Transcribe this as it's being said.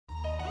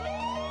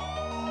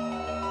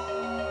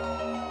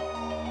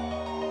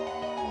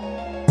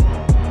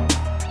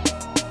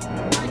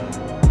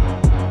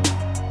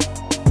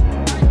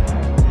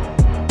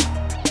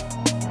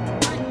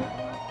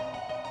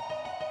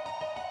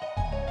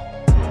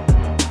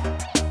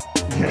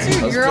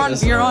Dude, you're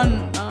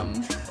on.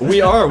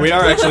 We are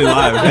actually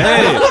live.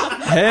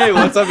 Hey,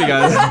 what's up, you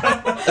guys?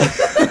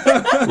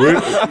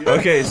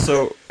 Okay,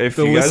 so if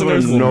The you guys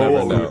listeners don't will know never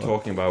what we know. were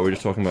talking about, we were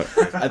just talking about.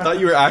 I thought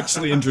you were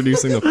actually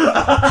introducing the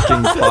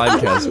fucking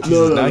podcast.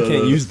 Jesus, now I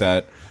can't use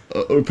that.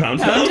 Pound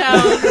Town.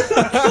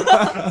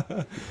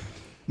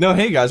 No,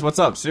 hey guys, what's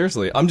up?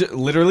 Seriously, I'm just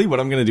literally what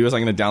I'm gonna do is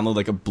I'm gonna download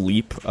like a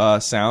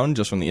bleep sound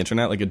just from the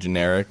internet, like a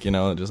generic,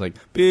 just like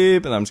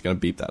beep, and I'm just gonna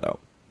beep that out.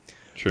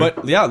 True.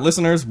 But yeah,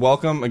 listeners,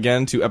 welcome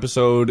again to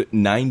episode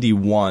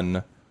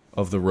 91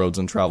 of the Roads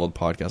Untraveled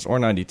podcast, or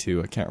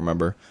 92, I can't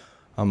remember.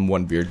 I'm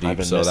one beer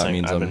deep, so that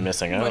means I've been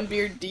missing out. One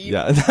beer deep.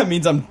 Yeah, that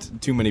means I'm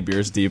too many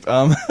beers deep.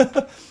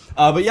 But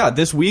yeah,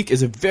 this week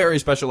is a very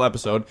special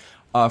episode.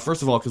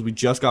 First of all, because we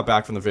just got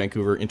back from the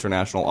Vancouver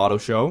International Auto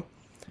Show.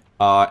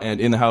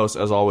 And in the house,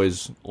 as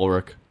always,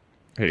 Ulrich.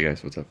 Hey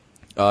guys, what's up?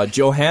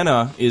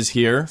 Johanna is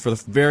here for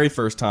the very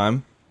first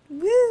time.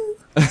 Woo!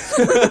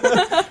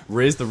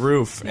 Raise the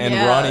roof. And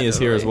Yeah, Ronnie is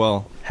here as totally.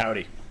 well.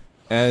 Howdy.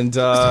 And,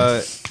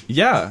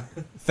 yeah.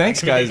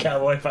 Thanks, I can be a guys.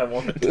 cowboy if I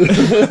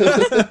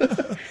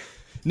wanted.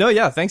 No,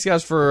 yeah, thanks,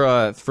 guys,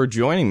 for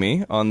joining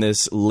me on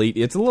this late...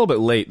 It's a little bit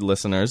late,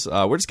 listeners.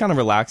 We're just kind of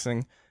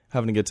relaxing,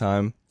 having a good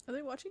time. Are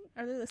they watching?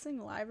 Are they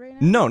listening live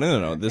right now?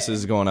 No. This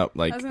is going up,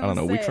 like, I was I gonna don't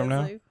know, a week say, from I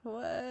now. was like,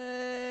 what?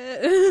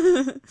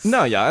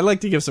 No, yeah, I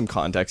like to give some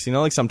context.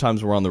 Like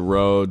sometimes we're on the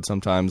road,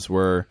 sometimes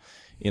we're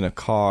in a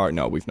car.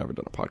 No, we've never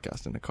done a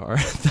podcast in a car.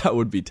 That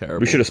would be terrible.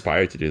 We should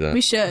aspire to do that.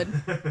 We should.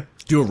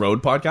 do a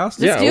road podcast.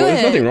 yeah, do well, there's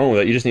it. nothing wrong with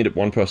that. You just need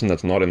one person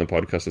that's not in the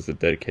podcast as a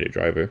dedicated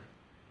driver,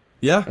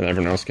 Yeah, and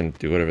everyone else can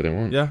do whatever they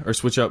want. yeah, or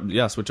switch up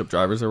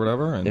drivers or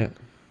whatever. And Yeah.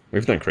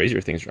 We've done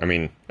crazier things. I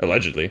mean,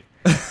 allegedly.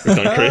 We've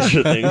done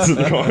crazier things in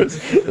the cars.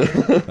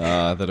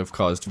 that have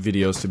caused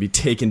videos to be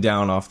taken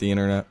down off the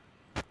internet.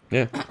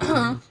 Yeah.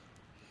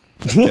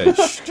 Okay,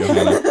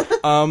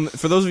 Johanna.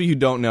 For those of you who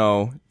don't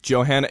know,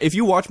 Johanna, if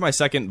you watch my my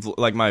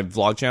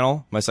vlog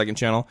channel, my second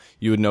channel,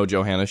 you would know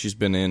Johanna. She's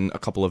been in a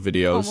couple of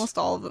videos. Almost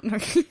all of them.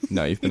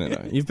 No, you've been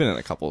in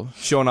a couple,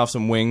 showing off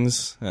some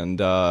wings and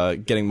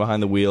getting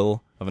behind the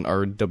wheel of an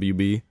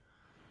RWB.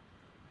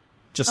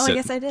 Oh, I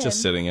guess I did.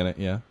 Just sitting in it,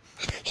 yeah.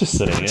 Just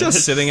sitting in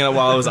Just sitting in it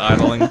while I was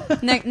idling.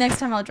 Next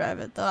time I'll drive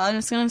it though. I'm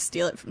just gonna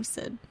steal it from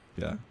Sid.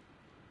 Yeah.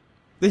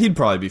 He'd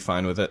probably be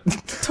fine with it.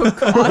 Oh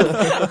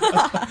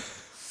God.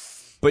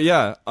 But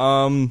yeah,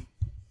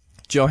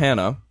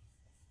 Johanna,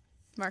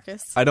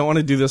 Marcus. I don't want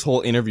to do this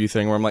whole interview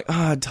thing where I'm like,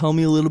 tell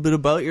me a little bit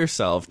about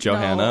yourself,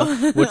 Johanna.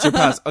 No. What's your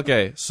past?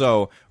 Okay,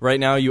 so right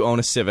now you own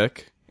a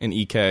Civic, an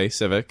EK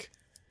Civic,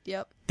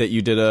 Yep. that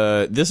you did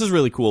this is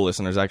really cool,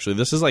 listeners, actually.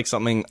 This is like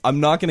something, I'm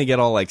not going to get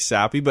all like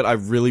sappy, but I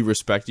really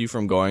respect you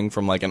from going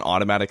from like an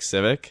automatic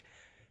Civic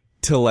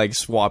to like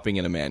swapping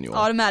in a manual.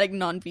 Automatic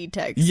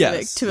non-VTEC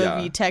Yes, Civic to yeah.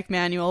 a VTEC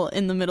manual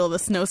in the middle of a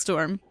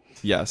snowstorm.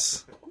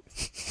 Yes.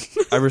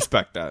 I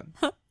respect that.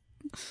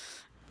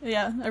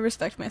 Yeah, I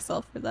respect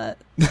myself for that.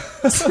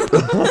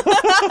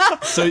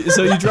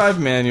 So you drive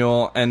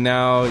manual, and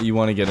now you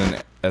want to get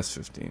an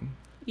S15.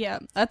 Yeah,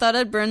 I thought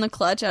I'd burn the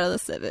clutch out of the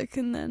Civic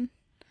and then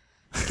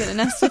get an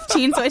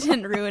S15 so I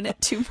didn't ruin it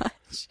too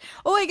much.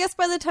 Oh, I guess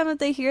by the time that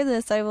they hear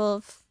this, I will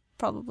have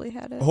probably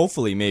had it.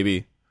 Hopefully,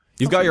 maybe.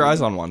 You've got your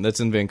eyes on one that's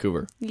in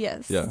Vancouver.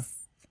 Yes. Yeah.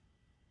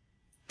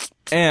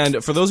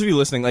 And for those of you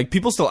listening, like,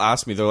 people still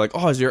ask me, they're like,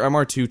 oh, is your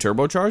MR2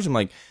 turbocharged? I'm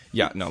like,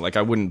 yeah, no, like,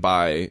 I wouldn't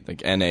buy,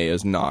 like, NA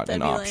is not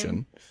That'd an be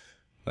option.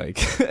 lame. Like,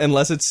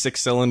 unless it's 6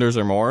 cylinders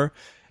or more,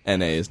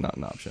 NA is not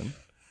an option.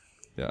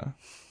 Yeah.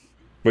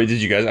 Wait,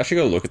 did you guys actually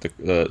go look at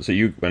the... so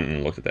you went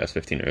and looked at the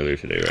S15 earlier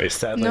today, right?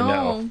 Sadly,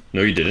 No.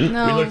 No, you didn't?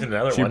 No. We looked at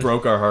another She one.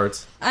 broke our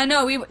hearts. I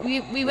know, we went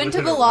looked to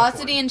at a rough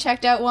Velocity one. and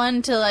checked out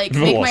one to, like,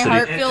 make my Velocity.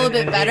 heart feel a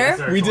bit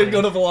better. We did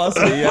go to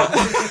Velocity, yeah.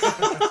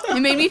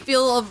 It made me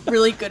feel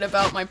really good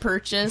about my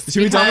purchase.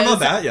 Should we talk because about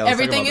that? Yeah, let's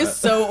talk everything about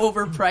is that. so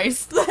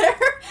overpriced there.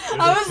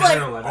 I was a like,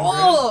 10 or 11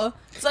 oh,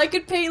 so I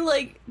could pay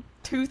like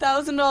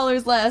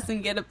 $2,000 less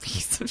and get a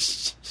piece of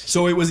shit.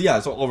 So it was,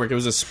 so Ulrich, it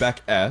was a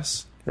Spec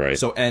S. Right.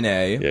 So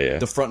NA. yeah.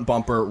 The front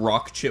bumper,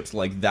 rock chips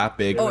like that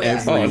big Oh, yeah.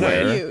 everywhere.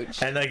 nice.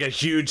 Huge. And like a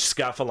huge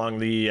scuff along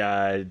the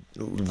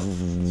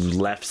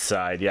left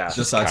side, yeah.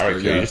 Just side Character.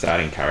 skirt, yeah. You're just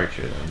adding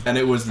character then. And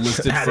it was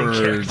listed Adding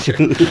for character.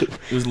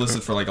 it was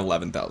listed for like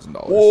 $11,000.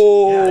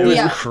 Yeah, it was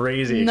Yeah.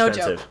 crazy No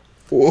expensive.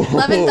 joke.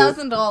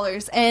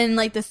 $11,000, and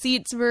like the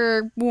seats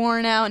were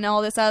worn out and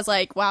all this. I was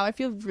like, wow, I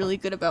feel really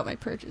good about my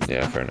purchase.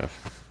 Yeah, fair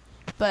enough.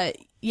 But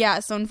yeah,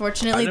 so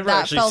unfortunately I've never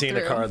that actually fell seen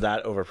through. a car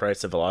that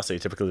overpriced at Velocity.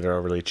 Typically, they're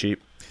really cheap.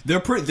 They're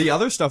the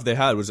other stuff they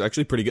had was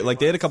actually pretty good. Like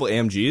they had a couple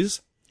AMGs,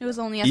 It was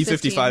only a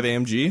E55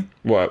 AMG.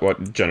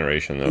 What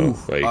generation, though?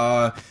 Like,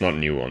 not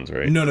new ones,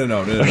 right? No. They're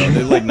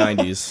like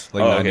 90s,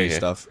 like 90s okay.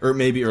 stuff, or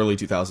maybe early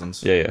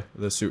 2000s. Yeah.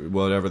 The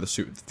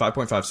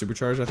 5.5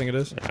 supercharged, I think it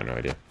is. I have no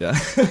idea. Yeah.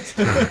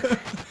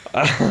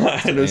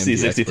 I know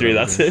AMG expert C63,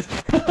 that's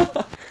over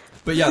it.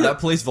 But yeah, that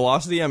place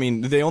Velocity, I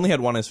mean, they only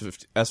had one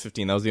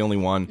S15. That was the only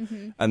one.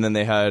 Mm-hmm. And then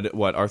they had,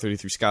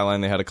 R33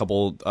 Skyline. They had a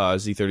couple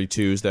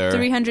Z32s there.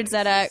 300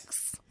 ZX.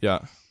 Yeah.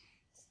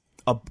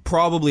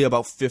 probably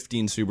about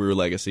 15 Subaru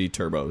Legacy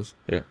turbos.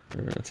 Yeah,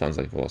 that sounds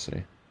like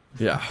Velocity.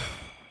 Yeah.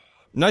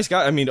 Nice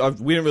guy. I mean,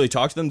 we didn't really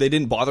talk to them. They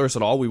didn't bother us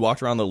at all. We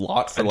walked around the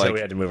lot for Until like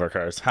we had to move our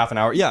cars. half an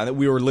hour. Yeah,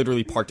 we were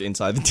literally parked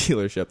inside the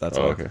dealership. That's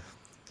all. Okay.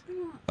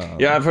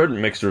 Yeah, I've heard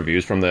mixed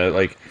reviews from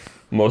like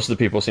most of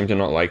the people seem to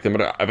not like them,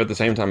 but I've at the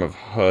same time I've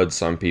heard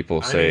some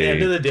people say. At the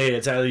end of the day,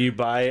 it's either you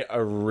buy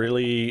a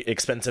really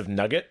expensive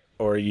Nugget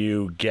or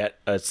you get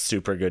a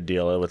super good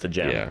deal with a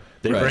gem. Yeah.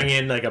 They Right. bring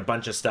in like a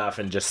bunch of stuff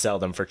and just sell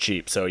them for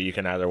cheap, so you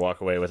can either walk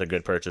away with a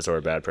good purchase or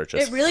a bad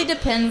purchase. It really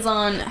depends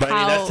on But I how.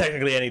 mean, that's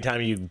technically any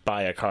time you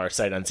buy a car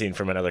sight unseen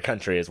from another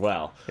country as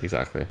well.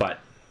 Exactly. But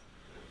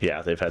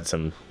yeah, they've had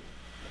some.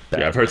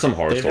 Yeah, I've heard some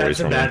horror They've had stories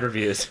some from bad them.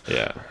 reviews.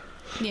 Yeah.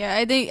 Yeah,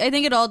 I think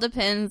it all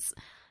depends.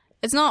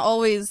 It's not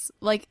always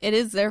like it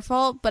is their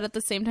fault, but at the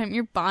same time,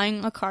 you're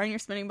buying a car and you're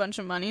spending a bunch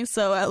of money.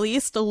 So at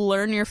least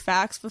learn your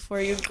facts before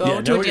you go Yeah,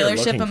 know to a what you're dealership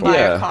looking and for. buy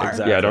Yeah, a car.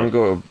 exactly. Yeah, don't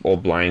go all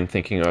blind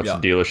thinking, oh, it's Yeah.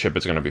 a dealership,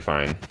 it's going to be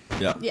fine.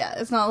 Yeah. Yeah,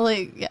 it's not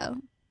like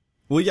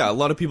Well, yeah, a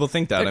lot of people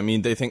think that. I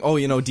mean, they think, oh,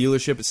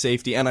 dealership is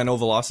safety, and I know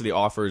Velocity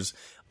offers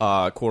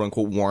quote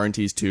unquote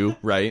warranties too,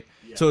 right?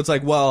 So it's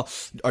like, well,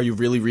 are you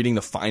really reading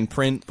the fine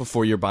print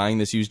before you're buying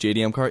this used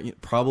JDM car?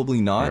 Probably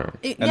not.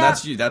 Yeah. And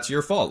that's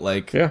your fault.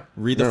 Like, Yeah.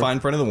 read the Yeah.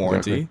 fine print of the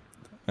warranty, Exactly.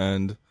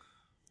 and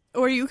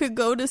Or you could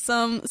go to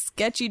some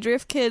sketchy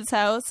drift kid's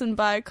house and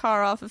buy a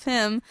car off of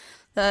him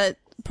that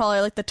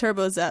probably like the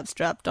turbo zap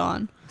strapped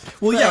on.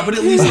 well, yeah, but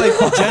at least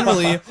like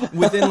generally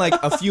within like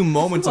a few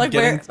moments Like of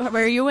getting.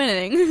 where are you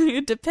winning?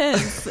 It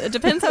depends. It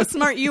depends how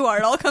smart you are.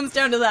 It all comes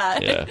down to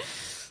that. Yeah.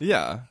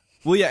 Yeah.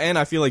 Well, yeah, and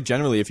I feel like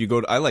generally if you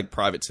go to, I like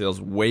private sales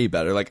way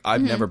better. Like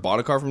I've never bought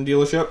a car from a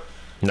dealership.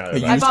 No, I I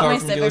used bought car my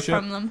from Civic dealership?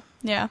 from them.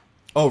 Yeah,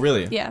 Oh,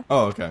 really? Yeah.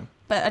 Oh, okay.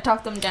 but I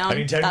talked them down. I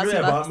mean, technically,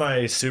 I $1,000 bought my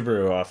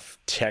Subaru off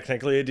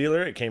technically a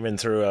dealer. It came in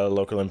through a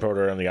local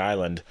importer on the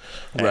island,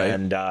 Right.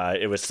 and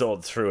it was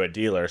sold through a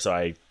dealer, so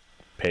I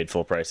paid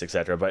full price,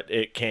 etc. But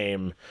it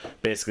came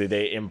basically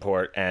they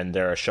import and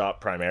they're a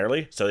shop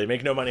primarily, so they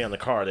make no money on the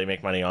car. They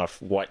make money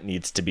off what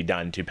needs to be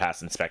done to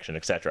pass inspection,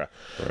 etc.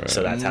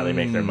 So that's how they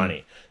make their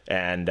money.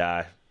 And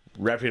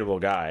reputable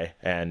guy,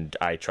 and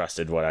I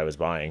trusted what I was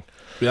buying.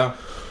 Yeah.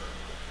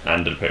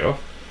 And did it pay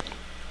off?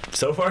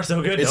 So far,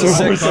 so good. It's no a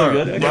sick rod- car.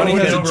 good. Ronnie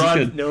has a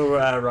Good. no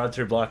rod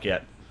through block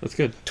yet. That's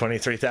good.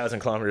 23,000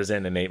 kilometers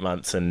in 8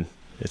 months, and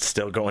it's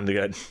still going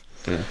good.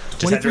 Yeah.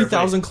 Just had to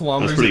 23,000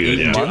 kilometers That's in pretty 8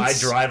 good, yeah. Dude, I months?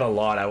 drive a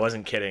lot. I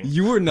wasn't kidding.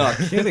 You were not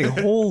kidding.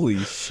 Holy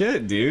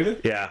shit,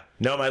 dude. Yeah.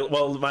 No, my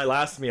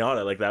last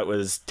Miata, like that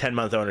was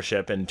 10-month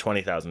ownership and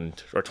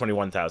 20,000 or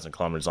 21,000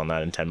 kilometers on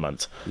that in 10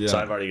 months. Yeah. So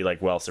I've already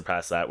like well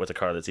surpassed that with a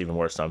car that's even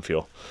worse on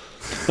fuel.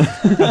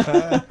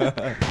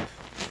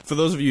 For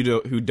those of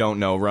you who don't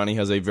know, Ronnie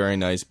has a very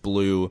nice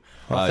blue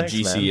thanks,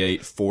 GC8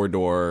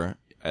 4-door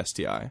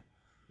STI.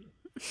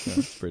 Yeah,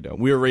 it's pretty dope.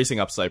 We were racing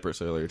up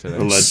Cypress earlier today.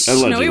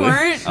 Allegedly. No, we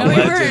weren't. No, we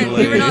weren't.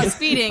 We were not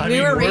speeding. We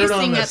were word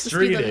on racing the at the speed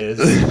street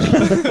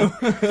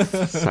limit.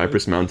 is.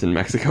 Cypress Mountain,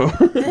 Mexico.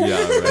 Yeah,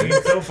 I right.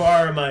 mean, so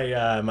far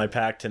my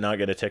pack to not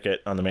get a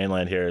ticket on the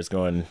mainland here is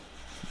going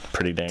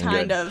pretty dang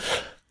Kind good.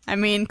 of. I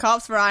mean,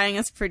 cops were eyeing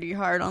us pretty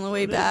hard on the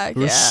way back.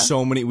 There Yeah. were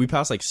so many. We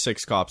passed like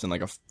 6 cops in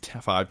like a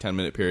 5-10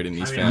 minute period in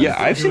East mean, Van. Yeah,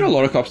 I've seen a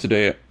lot of cops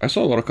today. I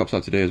saw a lot of cops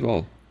out today as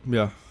well.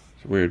 Yeah.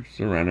 It's weird. It's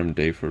a random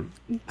day for.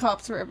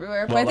 Cops were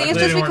everywhere. But Well, I think it's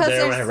luckily just they weren't because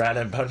there when I there's... ran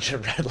a bunch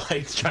of red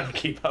lights trying to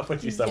keep up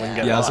with you so I wouldn't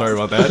get Yeah, lost. sorry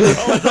about that.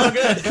 Oh, it's all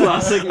good.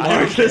 Classic I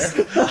don't care.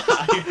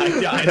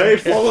 I don't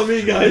care.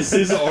 me, guys.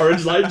 This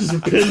orange light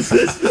just pins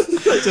this.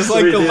 Just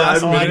like the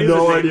last I minute. knew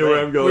the same thing.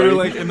 I'm We were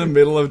like in the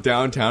middle of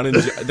downtown, and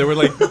there were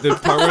like the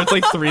part where it's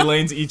like 3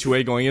 lanes each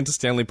way going into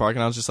Stanley Park,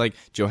 and I was just like,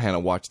 Johanna,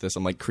 watch this.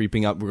 I'm like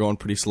creeping up. We're going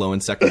pretty slow in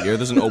second gear.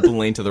 There's an open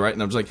lane to the right,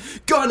 and I'm just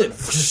like, gun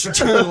it,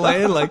 turn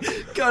lane, like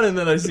gun it. And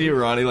then I see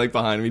Ronnie like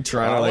behind me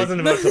trying I to like,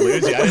 wasn't about to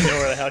lose you. I didn't know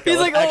where the heck I He's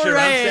was. like, Actually, all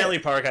around right. Stanley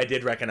Park, I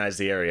did recognize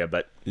the area,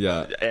 but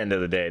yeah. end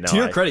of the day, no. To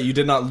your credit, you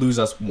did not lose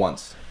us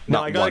once. No,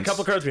 Not I got once. a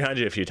couple cars behind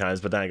you a few times,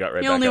 but then I got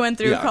right You back only up. went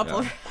through Yeah, a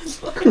couple. yeah.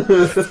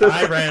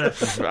 I ran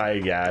if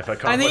a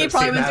cop I think he would've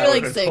probably seen went that, through I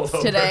like would've 6 pulled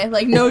over. today.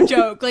 Like, no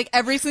joke. Like,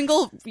 every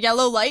single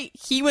yellow light,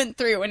 he went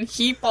through and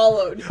he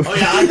followed. Oh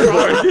yeah, I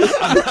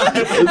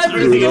cried.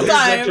 Every single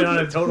Intersection time.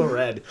 on a total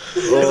red.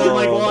 'Cause I'm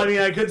like, well, I mean,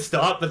 I could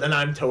stop, but then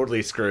I'm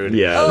totally screwed.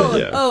 Yeah,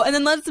 Oh, and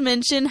then let's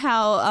mention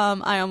how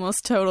I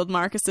almost totaled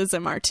Marcus's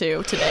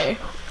MR2 today.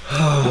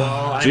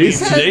 Well, I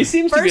Jeez, mean, today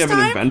seems to be First having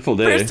an time- eventful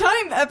day. First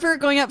time ever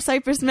going up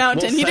Cypress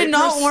Mountain. Well, He did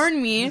not Cypress-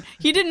 warn me.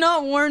 He did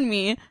not warn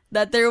me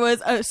that there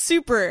was a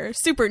super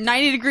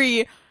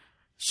 90-degree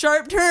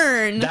sharp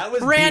turn That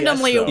was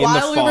randomly BS though.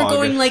 while In we the were fog.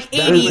 going like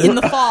 80 in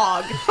the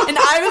fog. And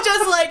I was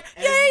just like,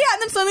 yeah.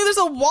 And then suddenly there's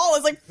a wall.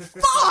 It's like,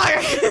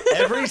 fuck!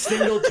 every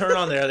single turn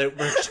on there that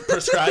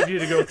prescribed you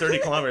to go 30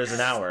 kilometers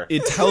an hour.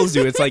 It tells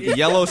you it's like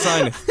yellow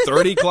sign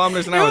 30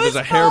 kilometers an hour. was There's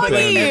a hairpin.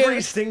 foggy.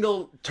 Every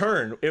single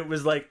turn, it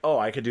was like, oh,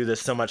 I could do this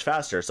so much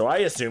faster. So I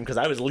assumed, because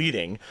I was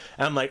leading,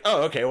 and I'm like,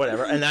 oh, okay,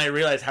 whatever. And then I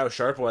realized how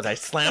sharp it was. I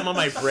slam on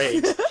my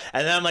brakes,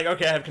 And then I'm like,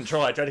 okay, I have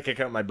control. I tried to kick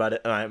out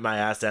my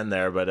ass end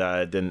there, but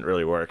it didn't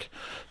really work.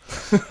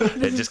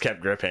 It just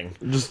kept gripping.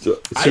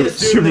 I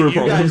assumed that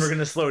you guys were going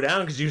to slow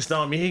down because you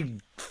saw me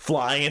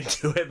fly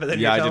into it, but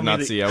then I did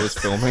not see. I was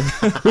filming.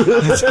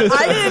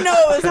 I didn't know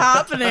it was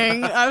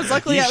happening. I was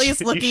luckily at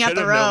least looking at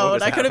the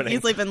road. I could have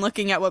easily been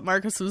looking at what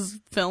Marcus was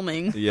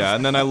filming. Yeah,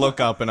 and then I look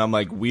up and I'm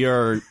like, we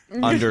are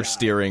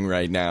understeering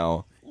right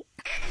now.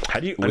 How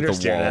do you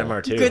understeer an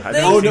MR2? Good I've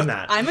thing. never seen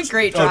that. I'm a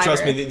great driver. Oh,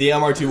 trust me, the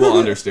MR2 will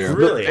understeer.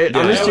 Really? It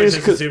I always understeers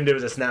just assumed it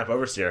was a snap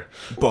oversteer.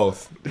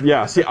 Both.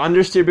 Yeah, see,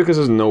 understeer because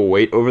there's no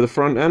weight over the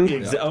front end.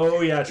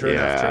 Oh, yeah, true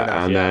enough. True enough.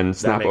 And then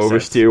snap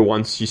oversteer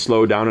once you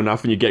slow down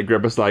enough and you get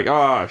grip, it's like,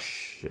 oh,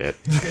 shit.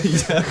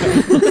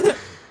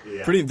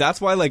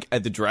 That's why, like,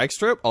 at the drag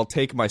strip, I'll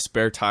take my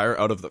spare tire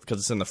out of because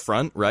it's in the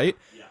front, right?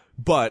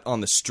 But on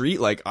the street,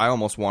 like, I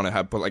almost want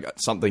to put like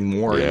something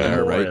more in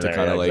there, right? To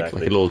kind of like a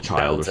little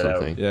child or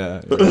something.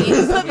 Yeah.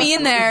 Put me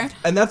in there.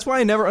 And that's why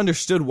I never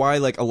understood why,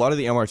 like, a lot of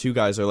the MR2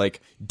 guys are like,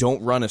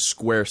 don't run a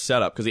square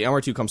setup, because the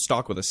MR2 comes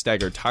stock with a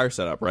staggered tire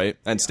setup, right?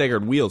 And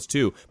staggered wheels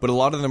too. But a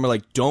lot of them are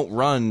like, don't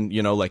run,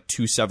 like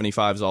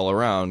 275s all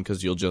around,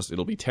 because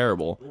it'll be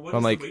terrible. Well, what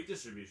is the weight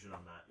distribution on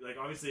that? Like,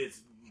 obviously,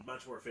 it's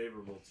much more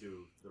favorable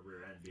to the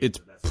rear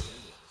end.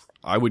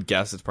 I would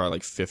guess it's probably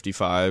like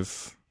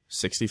 55.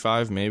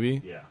 65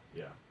 maybe. Yeah.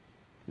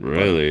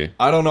 Really? But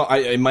I don't know.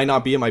 It might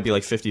not be. It might be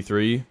like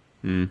 53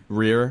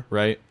 rear,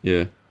 right?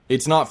 Yeah.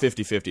 It's not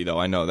 50-50 though.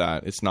 I know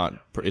that. It's not.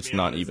 It's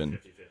not even. 50-50,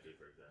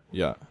 for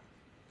example.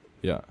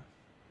 Yeah.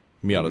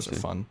 Miatas are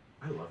fun.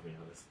 I love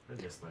Miatas.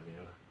 I miss my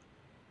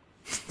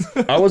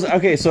Miata. I was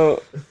okay.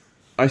 So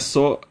I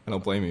saw. I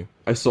don't blame you.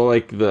 I saw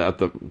like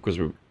because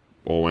we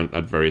all went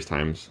at various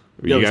times.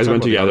 Yeah, you guys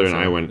went together and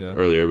I show. went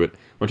earlier, but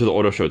went to the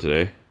auto show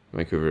today,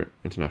 Vancouver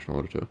International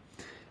Auto Show.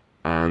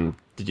 And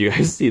did you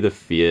guys see the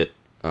Fiat?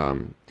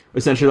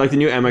 Essentially like the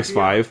new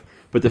MX-5,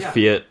 but the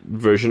Fiat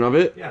version of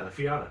it. Yeah, the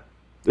Fiata.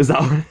 Is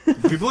that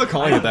what? People are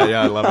calling it that.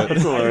 Yeah, I love it.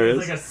 It's hilarious.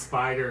 It's like a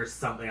spider or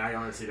something. I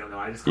honestly don't know.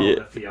 I just call it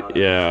a Fiata.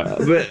 Yeah,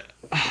 but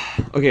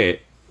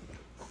okay.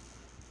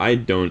 I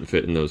don't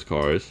fit in those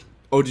cars.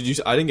 Oh, did you?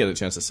 I didn't get a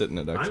chance to sit in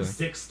it actually.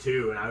 I'm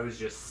 6'2", and I was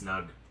just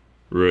snug.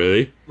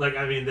 Really? Like,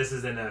 I mean, this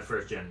is in a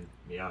first-gen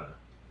Miata.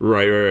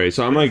 Right.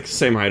 So I'm like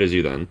same height as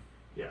you then.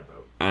 Yeah,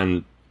 about.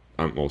 And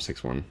I'm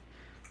 6'1".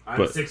 I'm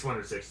But- 6'1"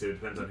 or 6'2",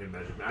 depends on who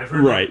measured me. I've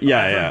heard Right, both.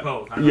 yeah, I've yeah. heard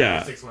both. I'm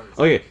Yeah. 6'1" or 6'2".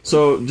 Okay,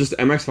 so just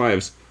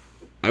MX-5s.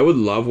 I would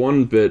love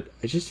one, but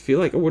I just feel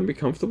like I wouldn't be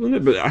comfortable in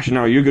it. But actually,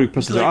 no, you're good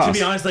person to Like, to ask.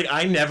 be honest, like,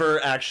 I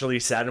never actually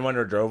sat in one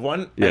or drove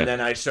one, Yeah. and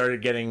then I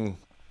started getting...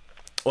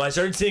 Well, I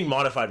started seeing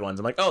modified ones.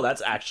 I'm like, oh,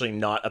 that's actually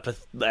not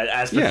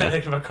as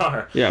pathetic of a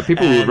car. Yeah,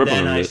 people and would rip on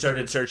then them. I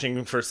started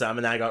searching for some,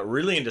 and I got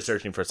really into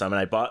searching for some, and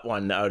I bought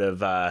one out of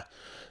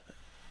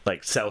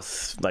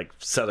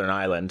Southern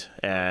Ireland,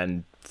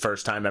 and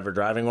first time ever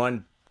driving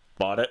one,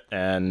 bought it,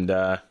 and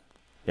I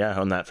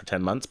owned that for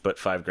 10 months, put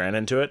 $5,000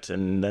 into it,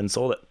 and then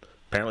sold it.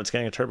 Apparently, it's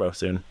getting a turbo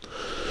soon.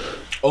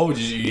 Oh, did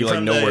you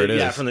like know where it is?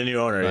 Yeah, from the new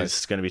owner, Nice.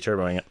 he's going to be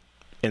turboing it,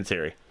 in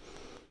theory.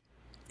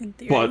 In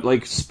theory. But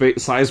like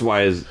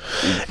size-wise,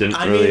 you didn't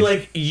I really. mean,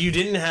 like, you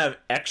didn't have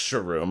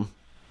extra room.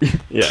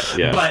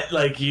 yeah. But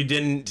like I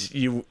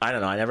don't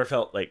know, I never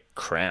felt like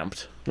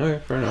cramped. Okay,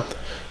 fair enough.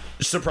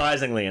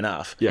 Surprisingly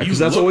enough. Yeah, 'cause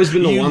that's always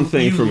been the one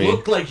thing for me. You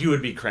looked like you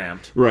would be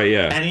cramped. Right,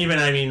 yeah. And even,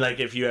 I mean,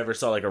 like, if you ever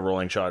saw like a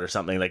rolling shot or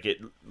something,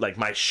 like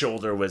my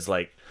shoulder was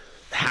like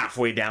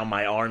halfway down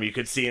my arm, you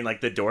could see in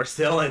like the door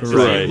sill, and just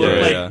Right, it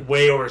looked yeah, like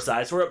way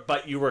oversized for it,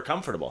 but you were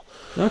comfortable.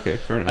 Okay,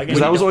 fair enough. I guess Because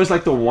that you was don't- always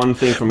like the one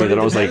thing for me that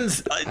I was like,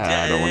 depends,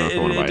 I don't want to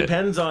buy it it.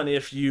 depends on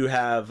if you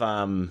have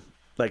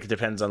like, it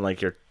depends on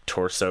like your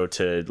torso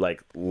to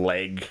like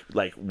leg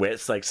like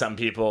width. Like, some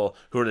people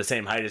who are the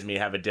same height as me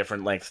have a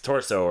different length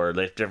torso or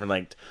like different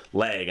length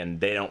leg, and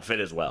they don't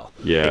fit as well.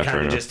 Yeah, it fair kind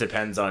of enough. just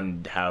depends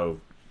on how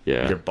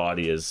Yeah. your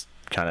body is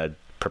kind of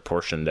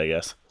proportioned, I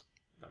guess.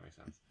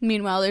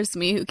 Meanwhile, there's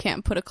me who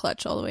can't put a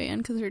clutch all the way in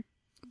because her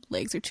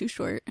legs are too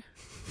short.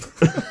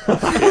 Yeah,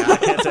 I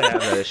can't say I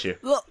have that issue.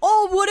 Well,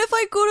 oh, what if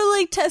I go to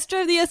like test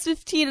drive the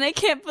S15 and I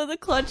can't put the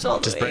clutch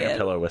all Just the way bring a in?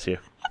 pillow with you.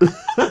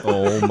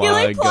 Oh Get my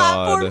like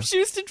platform god.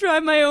 shoes to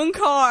drive my own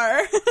car.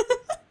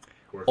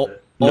 Worth Oh,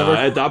 it. No,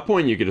 at that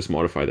point you could just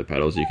modify the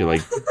pedals. You could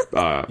like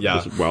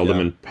just weld them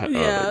and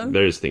Yeah.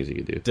 there's things you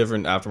could do.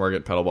 Different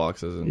aftermarket pedal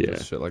boxes and Yeah.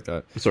 shit like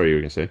that. Sorry, you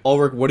were gonna say.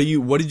 Ulrich, what do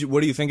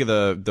you think of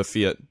the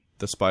Fiat,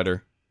 the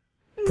Spider?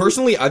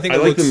 Personally, I think I it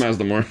like looks, the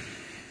Mazda more.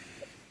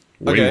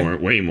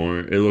 Way more.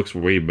 It looks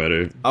way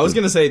better. I was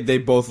gonna say they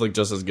both look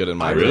just as good in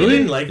my I opinion. really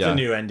didn't like Yeah. the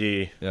new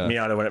ND Yeah.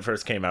 Miata when it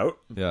first came out,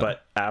 Yeah.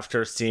 but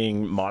after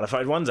seeing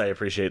modified ones, I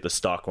appreciate the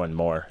stock one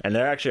more. And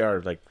there actually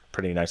are like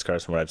pretty nice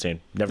cars from what I've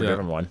seen. Never Yeah.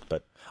 driven one,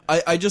 but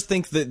I just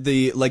think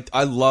that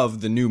I love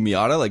the new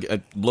Miata, like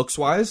looks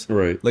wise.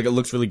 Right. Like it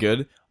looks really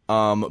good.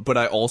 But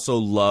I also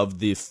love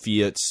the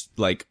Fiat's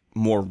like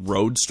more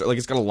roadster, like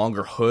it's got a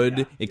longer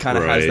hood. It kind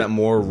of has Right. that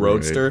more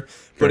roadster. Right.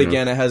 But Fair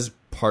again, it has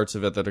parts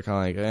of it that are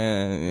kind of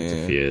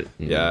like, Fiat.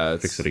 Yeah,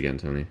 fix it again,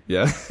 Tony.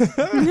 Yeah.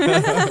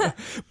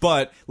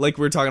 But like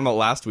we were talking about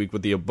last week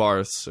with the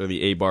Abarths or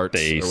the Abarths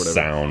They or whatever.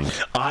 sound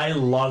I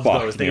love fucking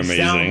those. They amazing.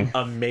 sound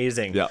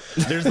amazing. Yeah.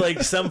 There's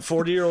like some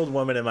 40-year-old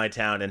woman in my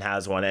town and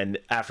has one, and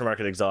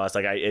aftermarket exhaust.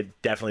 Like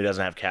it definitely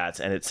doesn't have cats,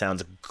 and it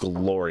sounds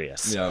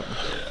glorious. Yeah.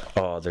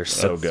 Oh, they're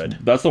so good.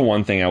 That's the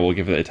one thing I will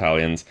give the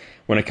Italians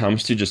when it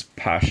comes to just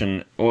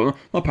passion, or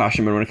not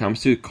passion, but when it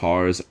comes to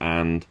cars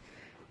and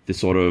the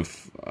sort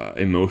of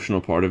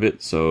emotional part of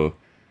it. So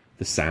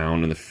the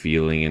sound and the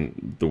feeling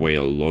and the way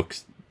it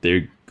looks,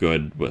 they're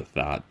good with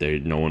that.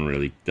 No one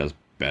really does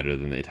better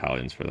than the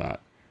Italians for that.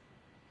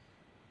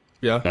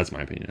 Yeah. That's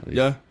my opinion, at least.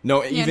 Yeah.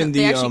 No, Yeah, even no, they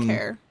the actually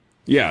care.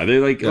 Yeah, they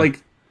like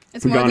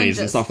It's more than Paganis and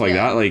just- stuff like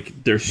yeah. that.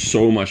 Like there's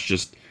so much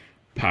just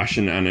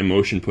passion and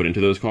emotion put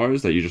into those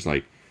cars that you just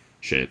like,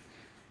 shit.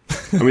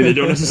 I mean, they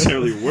don't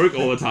necessarily work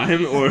all the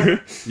time,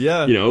 or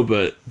Yeah. you know,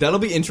 but That'll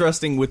be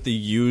interesting with the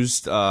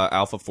used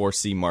Alpha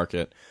 4C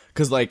market,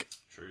 because like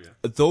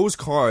those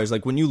cars,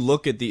 like when you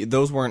look at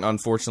those weren't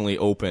unfortunately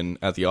open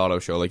at the auto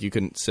show, like you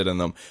couldn't sit in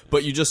them,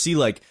 but you just see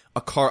like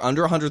a car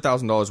under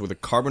 $100,000 with a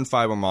carbon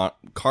fiber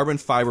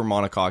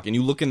monocoque, and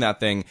you look in that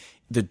thing.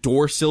 The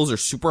door sills are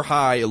super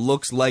high. It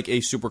looks like a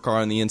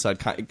supercar on the inside,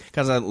 kind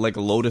of like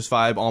a Lotus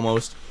vibe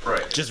almost.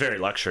 Right. Just very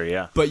luxury,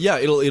 yeah. But yeah,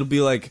 it'll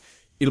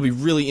be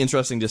really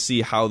interesting to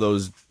see how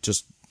those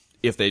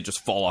if they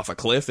just fall off a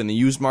cliff in the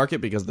used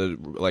market because the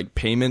like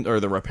payment or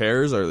the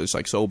repairs are just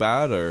like so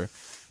bad, or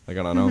like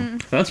I don't know.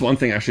 that's one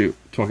thing actually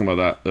talking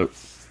about that.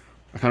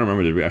 I can't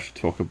remember, did we actually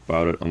talk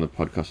about it on the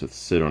podcast with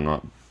Sid or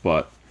not?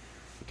 But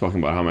talking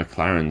about how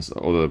McLarens,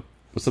 or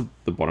what's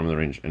the bottom of the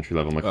range entry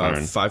level McLaren?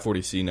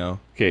 540C now.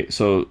 Okay,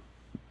 so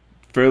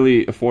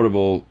fairly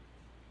affordable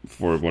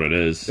for what it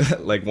is.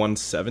 Like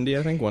 170,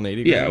 I think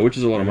 180. Yeah, which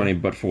is a lot of money,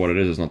 but for what it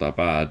is, it's not that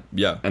bad.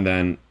 Yeah. And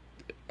then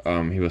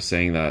he was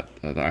saying that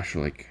the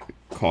actual like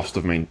cost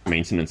of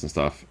maintenance and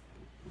stuff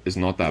is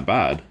not that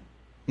bad.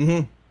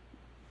 Mm-hmm.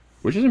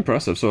 Which is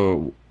impressive.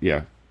 So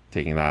yeah,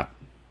 taking that,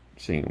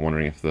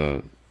 wondering if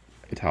the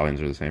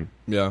Italians are the same.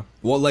 Yeah.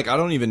 Well, like I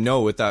don't even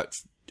know with that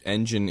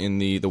engine in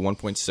the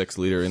 1.6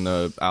 liter in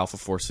the Alpha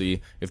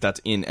 4C if that's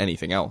in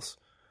anything else.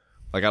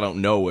 Like I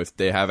don't know if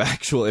they have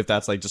if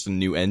that's like just a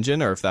new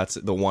engine or if that's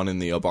the one in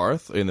the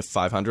Abarth, in the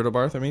 500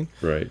 Abarth. I mean,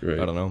 Right.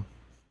 I don't know.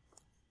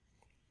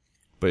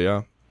 But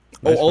yeah.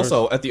 Nice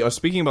Also at the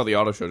speaking about the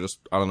auto show, just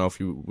I don't know if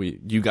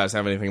you guys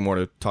have anything more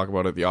to talk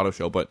about at the auto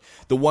show, but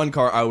the one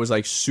car I was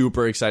like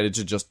super excited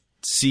to just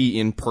see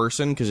in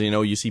person, because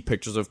you see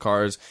pictures of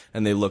cars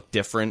and they look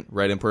different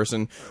right in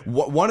person.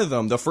 One of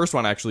them, the first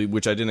one actually,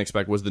 which I didn't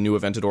expect, was the new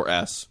Aventador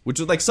S, which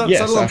was like subtle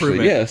actually,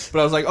 improvement. yes. But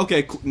I was like,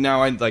 okay,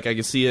 now I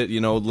can see it.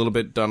 A little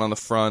bit done on the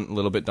front, a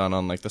little bit done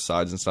on like the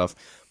sides and stuff.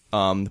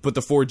 But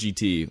the Ford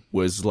GT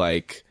was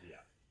like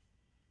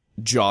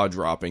jaw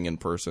dropping in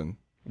person.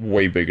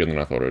 Way bigger than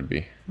I thought it would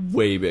be.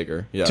 Way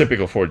bigger. Yeah.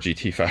 Typical Ford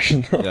GT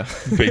fashion. Yeah.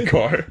 Big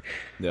car.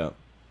 Yeah.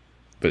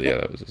 But yeah,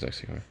 that was a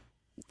sexy car.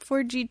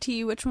 Ford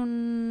GT, which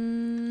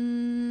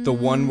one? The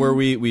one where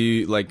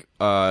we like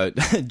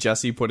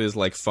Jesse put his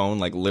like phone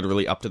like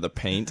literally up to the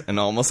paint and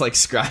almost like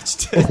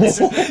scratched it.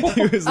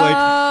 He was like,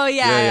 Oh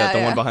yeah,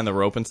 the one behind the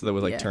rope and so that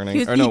was like Yeah. turning. He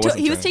was, or no, he it to-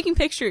 wasn't he was turning. taking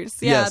pictures.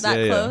 Yes,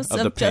 that close of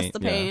of, the just paint, the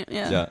paint.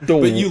 Yeah. Yeah. The-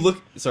 But you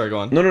look. Sorry, go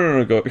on.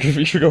 No, go.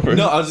 You should go first.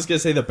 No, I was just gonna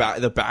say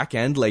the back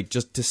end, like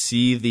just to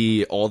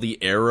see all the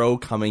aero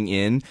coming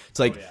in. It's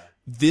like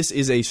this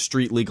is a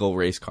street legal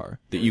race car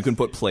that you can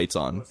put plates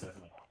on,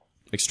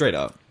 like straight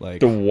up. Like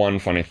The one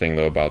funny thing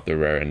though about the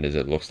rear end is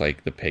it looks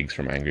like the pigs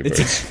from Angry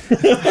Birds.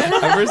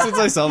 ever since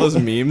I saw those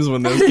memes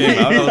when those came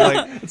out, I was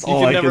like, That's you all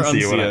can I never can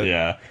see. unsee it.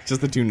 Yeah,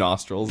 Just the two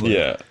nostrils. Like,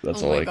 yeah,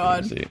 that's Oh all my I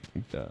God. can see.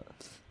 yeah.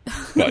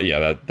 But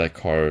yeah, that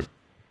car,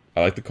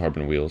 I like the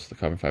carbon wheels, the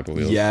carbon fiber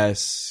wheels.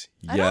 Yes.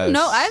 I don't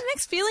know. I have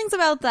mixed feelings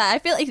about that. I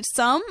feel like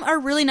some are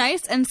really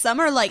nice and some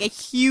are like a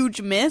huge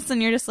miss,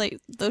 and you're just like,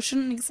 those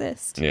shouldn't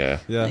exist. Yeah.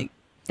 Yeah. Like,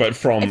 But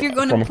from If you're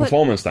gonna a put-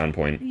 performance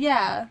standpoint,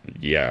 yeah,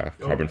 yeah,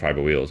 carbon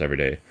fiber wheels every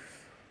day.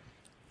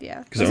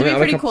 yeah. 'Cause Those I would be like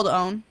pretty a- cool to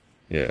own.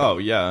 Yeah. Oh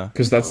yeah.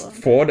 Because that's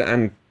Ford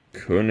and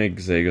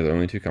Koenigsegg are the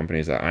only two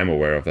companies that I'm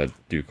aware of that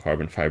do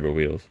carbon fiber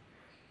wheels.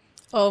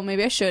 Oh,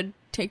 maybe I should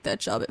take that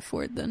job at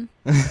Ford then.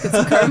 Get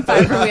some carbon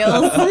fiber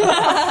wheels.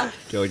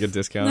 Get like a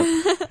discount.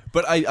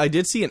 But I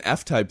did see an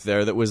F-Type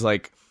there that was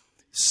like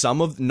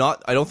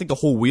I don't think the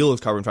whole wheel is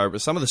carbon fiber,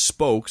 but some of the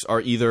spokes are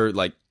either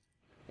like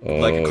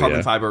carbon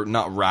yeah. fiber,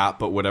 not wrap,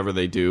 but whatever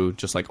they do,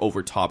 just like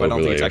over top. I don't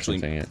think it's Overlay or actually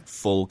something, yeah.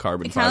 full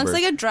carbon It kind of fiber.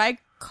 looks like a dry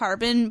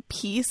carbon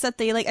piece that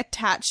they like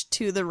attach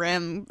to the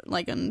rim,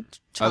 like in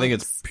chunks. I think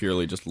it's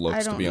purely just I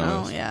looks, don't to be know.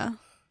 honest. Yeah.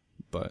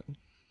 But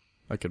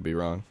I could be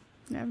wrong.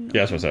 I have no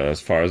Yeah, that's what I said. As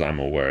far as I'm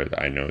aware,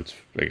 I know it's,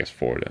 I guess,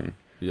 Ford and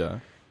Yeah.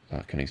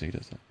 Koenigsegg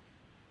does that.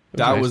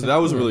 That was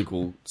nice. a really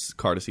cool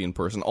car to see in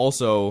person.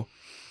 Also,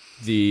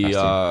 the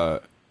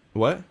Aston.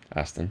 what?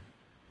 Aston.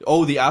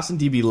 Oh, the Aston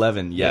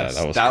DB11. Yes, Yeah,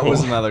 that was that was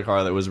cool. another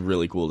car that was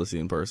really cool to see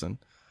in person.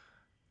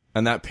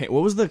 And that paint,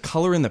 what was the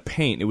color in the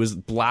paint? It was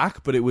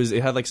black, but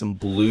it had like some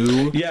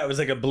blue. Yeah, it was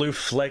like a blue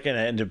flick in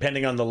it, and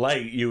depending on the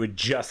light, you would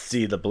just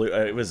see the blue.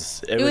 It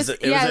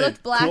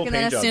looked black, cool and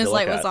then paint as job soon as to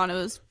light look was at. on, it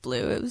was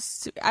blue.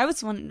 I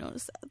was wanting to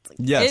notice that. It's like,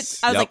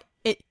 Yes, I was yep.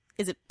 like,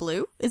 is it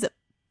blue? Is it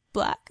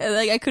black?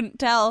 I couldn't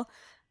tell.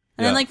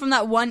 And then Yeah. like from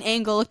that one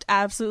angle, it looked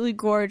absolutely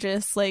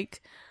gorgeous.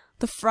 Like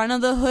the front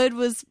of the hood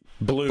was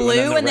blue,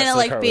 and then it the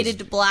like car faded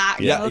was- to black.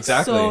 Yeah, It looked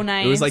exactly. so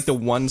nice. It was like the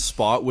one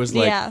spot was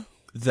like Yeah.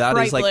 that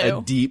Bright is like blue.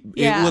 a deep.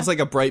 Yeah. It was like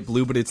a bright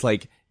blue, but it's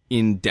like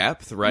in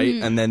depth, right?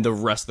 And then the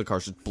rest of the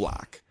car's just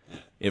black,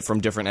 from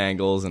different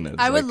angles, and it's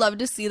I would like- love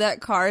to see that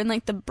car in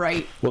like the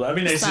bright. Well, that'd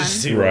be nice Sun. to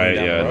see Right,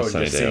 down yeah, the road,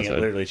 sunny just day seeing it outside.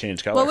 literally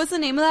change color. What was the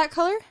name of that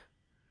color? It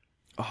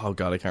Oh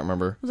god, I can't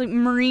remember. was like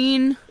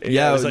marine.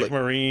 Yeah, it was it was like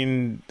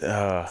marine.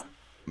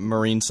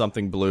 Marine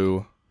something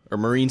blue or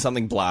marine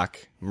something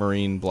black,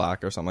 marine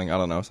black or something. I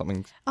don't know,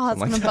 something. Oh, that's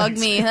something gonna like bug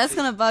me. That's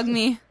gonna bug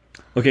me.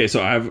 Okay,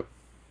 so I have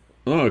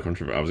a lot of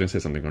controversy. I was gonna say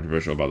something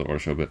controversial about the auto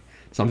show, but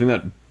something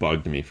that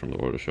bugged me from the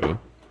auto show: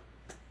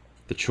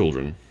 the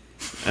children.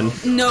 And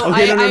No,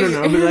 okay, I-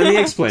 no. But let me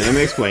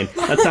explain.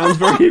 That sounds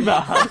very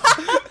bad.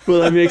 But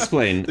let me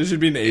explain. There should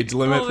be an age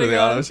limit Oh for my the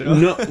God. auto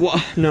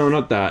show. No,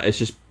 not that. It's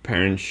just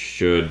parents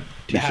should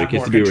teach their have kids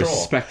more to be control.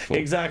 respectful.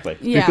 Exactly.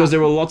 Yeah. Because there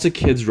were lots of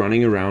kids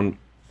running around,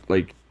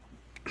 like,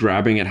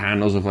 grabbing at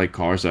handles of, like,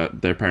 cars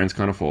that their parents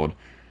can't afford.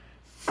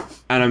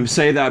 And I'm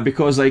saying that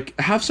because, like,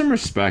 have some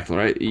respect,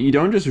 right? You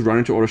don't just run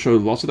into auto show.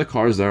 Lots of the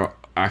cars there are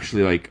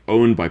actually, like,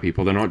 owned by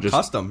people. They're not just...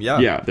 Custom, yeah.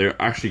 Yeah, they're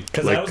actually,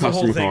 Because like, that was the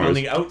custom whole thing cars. on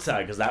the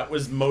outside. Because that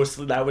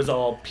was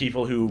all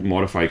people who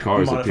Modified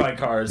cars. that modified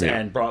people- cars yeah.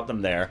 and brought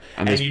them there.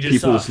 And there's you just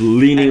people saw, just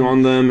leaning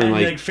on them and,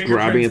 like, fingerprints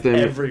grabbing at them.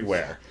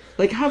 everywhere.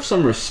 Like, have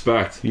some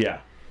respect. Yeah.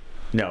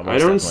 No, I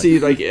don't see,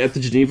 like, at the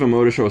Geneva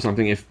Motor Show or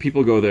something, if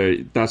people go there,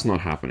 that's not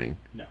happening.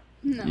 No.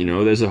 You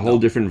know, there's a whole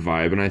different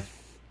vibe, and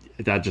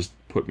that just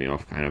put me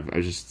off, kind of. I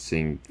was just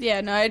seeing...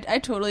 Yeah, no, I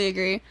totally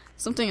agree.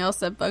 Something else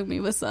that bugged me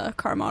was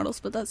car models,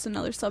 but that's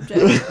another subject.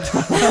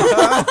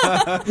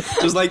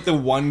 Just like the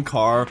one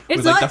car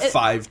with like the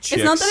 5 chicks.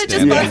 It's not that it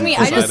just standing bugs me. I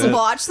beside just it.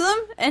 watch them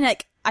and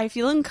like I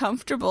feel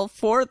uncomfortable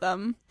for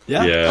them.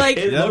 Yeah. Yeah. Like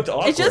It looked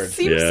awkward. it just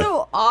seems Yeah.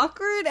 so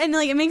awkward, and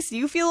like it makes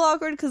you feel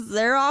awkward because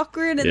they're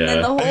awkward, and Yeah.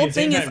 then the whole I mean,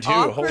 thing same is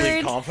time, too, awkward.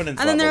 holy confidence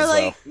and then they're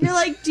levels, like, you're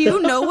like, do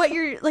you know what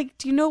you're like?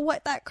 Do you know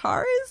what that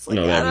car is? Like,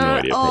 No, they I have no don't-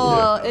 idea, Oh,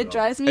 probably. it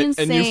drives me And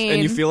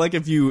insane. you feel like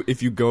if you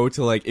go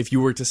to like if you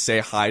were to say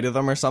hi to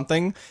them or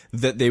something,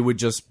 that they would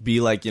just be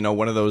like, you know,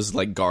 one of those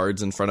like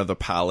guards in front of the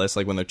palace,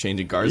 like when they're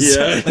changing guards.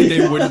 Yeah. Like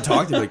they wouldn't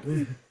talk to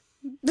you,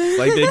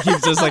 like they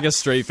keep just like a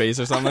straight face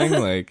or something.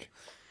 Like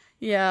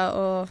yeah.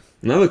 Oh.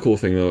 Another cool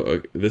thing,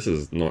 though, this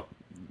is not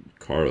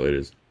car related,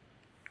 is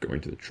going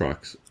to the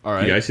trucks. All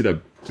right. You guys see that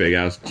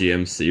big-ass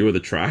GMC with the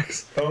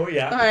tracks? oh,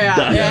 yeah. Oh yeah.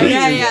 That-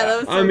 Yeah. That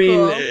was so I mean,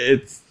 cool.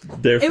 it's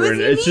different.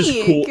 It's just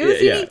unique. cool. It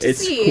was yeah, unique to it's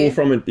see. cool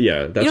from it.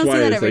 Yeah, that's don't see why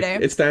that it's every like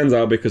day. it stands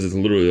out because it's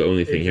literally the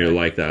only thing here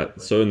like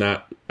that. So in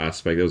that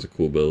aspect, it was a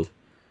cool build.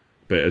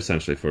 But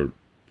essentially, for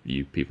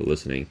you people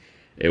listening,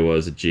 it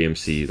was a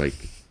GMC like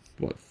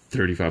what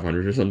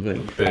 3500 or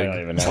something I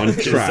don't even know. on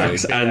It's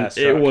tracks, a big and ass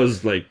it truck.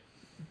 was like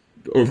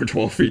over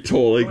 12 feet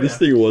tall. Like this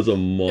thing was a It was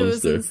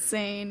monster.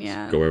 insane.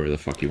 Yeah. Go wherever the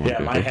fuck you want. Yeah,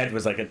 to my go. head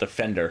was like at the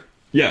fender.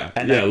 Yeah,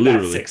 And yeah, that's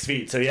literally. 6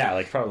 feet. So, yeah,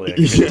 like probably like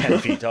a good 10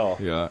 feet tall.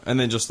 yeah, and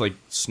then just like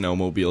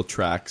snowmobile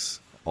tracks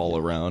all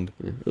around.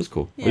 It was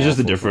cool. It Yeah. was just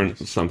a different,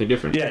 something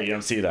different. Yeah, you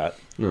don't see that.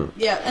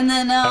 Yeah. And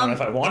then I don't know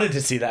if I wanted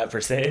to see that per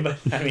se, but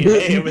I mean,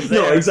 hey, it was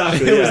there. No,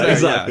 exactly. It was Yeah, there,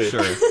 exactly. yeah,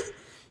 sure.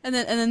 And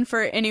then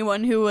for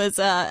anyone who was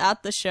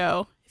at the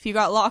show, if you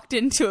got locked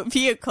into a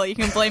vehicle, you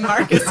can blame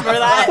Marcus for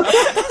that.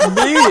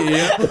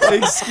 Me?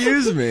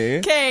 Excuse me.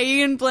 Okay,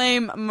 you can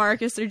blame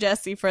Marcus or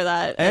Jesse for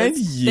that. And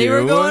as They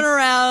were you? going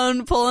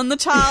around pulling the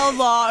child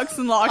locks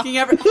and locking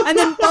and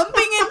then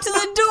bumping into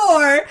the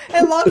door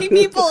and locking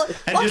people,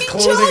 And locking just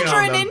closing on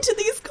children them. into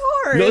these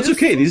cars. No, it's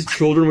okay. These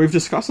children, we've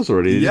discussed this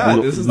already. These Yeah,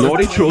 this is the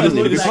naughty point. children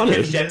need to be Looked that kid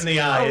punished. dead in the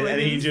eye, Oh,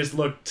 and it he is. just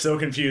looked so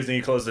confused, and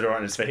he closed the door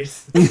on his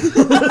face.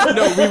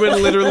 No, we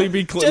would literally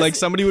be Just- like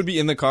somebody would be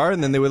in the car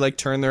and then they would like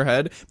turn their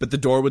head, but the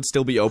door would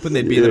still be open.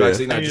 They'd be in the Yeah. back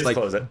seat and And I'd you just just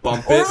like close it.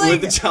 bump Or, it like-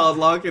 with the child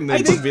lock and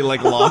they'd just be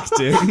like locked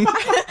in.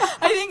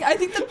 I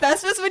think the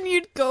best was when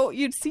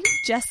you'd see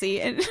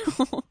Jesse and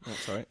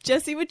Sorry.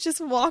 Jesse would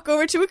just walk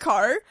over to a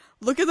car,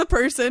 look at the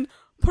person,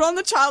 put on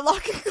the child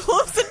lock and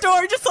close the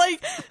door, just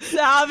like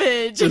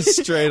savage.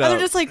 Just straight And up. they're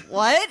just like,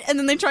 what? And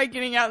then they try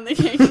getting out and they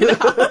can't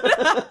get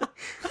out.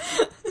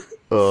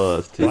 Oh,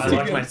 that's too Well, I funny.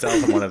 locked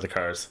myself in one of the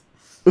cars.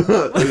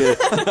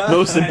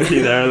 No sympathy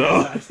there,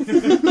 though.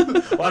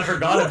 Well, I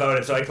forgot about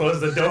it, so I closed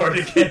the door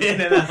to get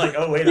in, and I'm like,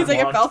 oh, wait, He's I'm like,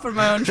 I locked. fell for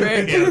my own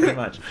trick. Yeah, pretty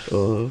much.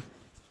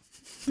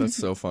 That's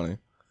so funny.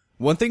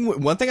 One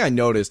thing I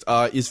noticed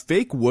is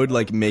fake wood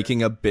like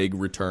making a big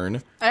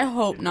return. I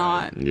hope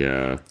not.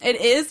 Yeah, It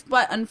is,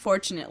 but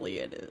unfortunately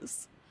it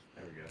is.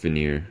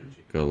 veneer.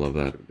 Gotta love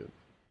that.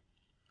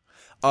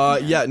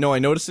 Yeah, no, I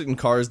noticed it in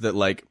cars that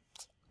like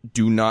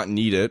do not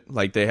need it.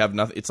 Like, they have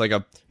nothing. It's like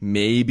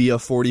maybe a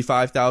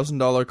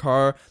 $45,000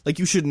 car. Like,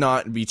 you should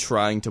not be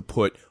trying to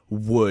put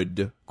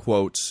wood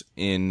quotes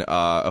in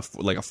a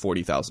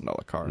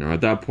 $40,000 car. No,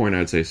 at that point,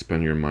 I'd say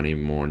spend your money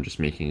more on just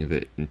making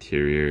the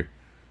interior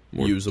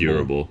more Usable.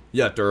 durable.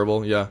 Yeah,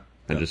 durable. Yeah,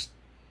 And just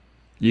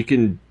you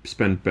can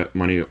spend that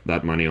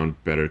money on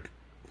better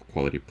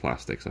quality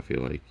plastics. I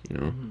feel like, you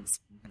know.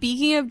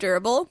 Speaking of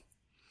durable,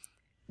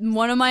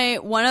 one of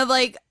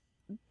like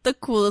the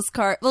coolest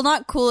car, well,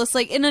 not coolest,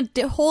 like in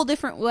a whole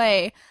different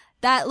way,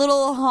 that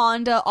little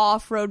Honda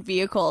off-road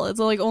vehicle. It's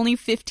like only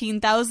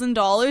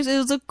 $15,000. It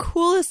was the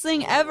coolest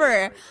thing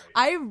ever.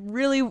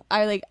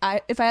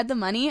 If I had the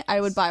money, I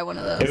would buy one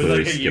of those. It was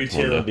like a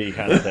utility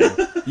kind of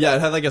thing. yeah.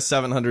 It had like a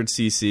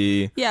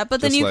 700cc. Yeah,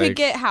 but then you could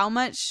get how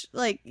much?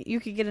 Like, you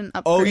could get an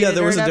upgrade. Oh yeah,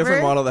 there was or a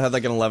different whatever. model that had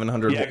like an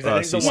 1100 Yeah, 'cause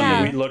I think the cc. one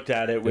that Yeah. we looked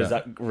at, it was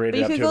rated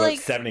you up could to go, about like-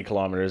 70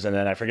 kilometers, and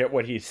then I forget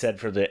what he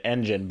said for the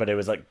engine, but it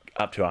was like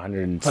up to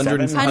 107?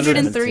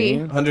 103.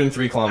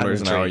 103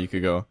 kilometers an hour you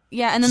could go.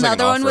 Yeah, and then It's the like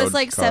an other one was off-road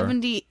like car.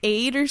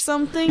 78 or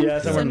something.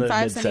 Yeah, somewhere in the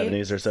 75, 78.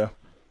 mid-70s or so.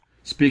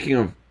 Speaking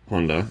of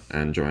Honda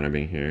and Joanna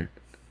being here,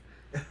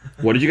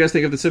 what did you guys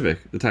think of the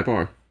Civic, the Type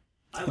R?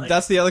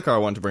 That's the other car I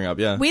wanted to bring up.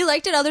 Yeah. We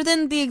liked it other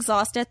than the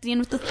exhaust at the end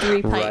with the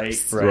three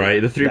pipes.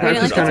 Right, the three We pipes didn't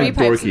is like the kind three of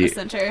pipes in the dorky.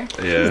 center.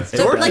 Yeah,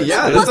 Dorky, Like,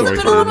 yeah, plus that's the a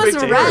middle one was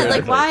big red. tailor,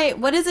 Like, I why?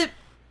 What is it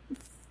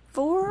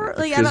for?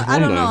 Like, Because I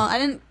don't Honda. know. I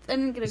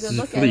didn't get a this good is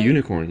look for at the it.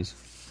 unicorns.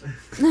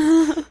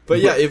 But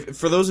yeah, if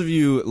for those of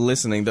you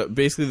listening,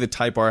 basically the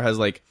Type R has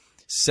like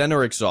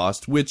center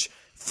exhaust, which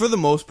for the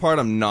most part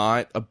I'm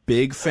not a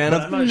big fan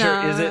But of. I'm not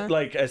Nah. sure. Is it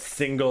like a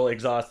single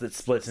exhaust that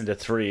splits into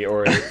three,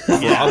 or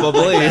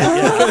Probably,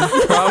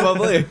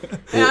 probably.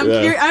 And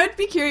I would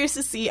be curious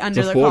to see under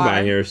It's a the car.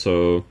 four-banger,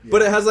 so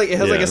But it has like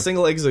Yeah. a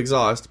single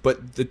exhaust,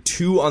 but the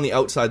two on the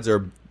outsides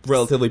are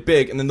relatively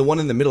big, and then the one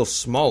in the middle is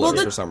smaller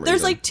Well, for some reason.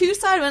 there's like two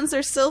side ones.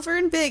 They're silver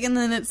and big, and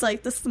then it's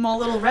like the small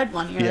little red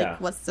one. You're Yeah.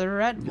 like, what's the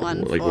red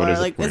one like, for? what is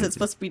the Like, is point? it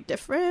supposed to be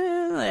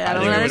different? Like, I I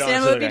don't think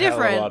understand. It would be A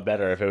different. lot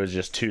better if it was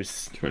just two.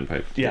 twin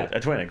pipe. Yeah, a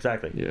twin,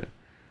 exactly. Yeah.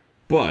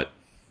 But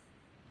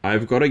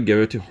I've got to give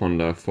it to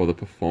Honda for the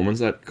performance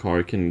that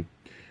car can.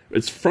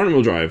 It's front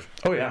wheel drive,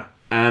 Oh yeah.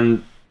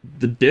 and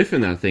the diff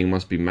in that thing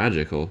must be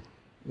magical.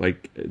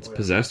 Like it's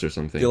possessed or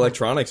something. the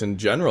electronics in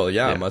general.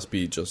 Yeah, Yeah. it must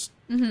be just.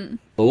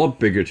 A lot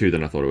bigger too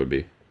than I thought it would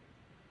be.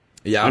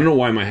 Yeah, I don't know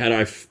why in my head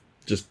I've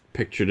just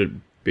pictured it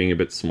being a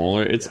bit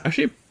smaller. It's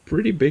actually a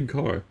pretty big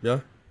car. Yeah.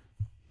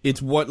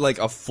 It's what like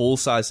a full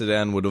size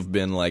sedan would have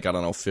been like, I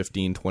don't know,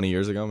 15, 20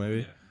 years ago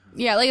maybe.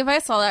 Yeah, like if I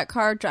saw that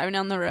car driving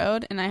down the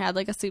road and I had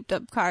like a souped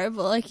up car,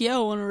 but like, yeah, I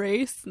want to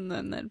race, and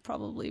then they'd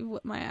probably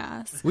whip my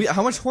ass.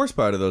 How much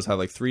horsepower do those have?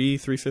 Like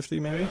 350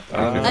 maybe?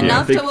 Yeah,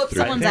 Enough I to think whoop three-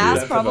 someone's I think ass,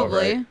 that's about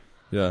probably. right.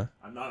 Yeah.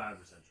 I'm not 100%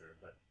 sure,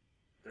 but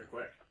they're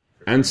quick.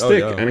 And stick,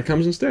 yeah. and it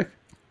comes in stick.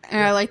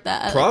 And I like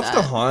that. I like Props to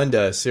that.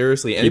 Honda,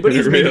 seriously. Anybody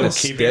who's it making real. a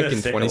Keeping stick the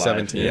in stick alive.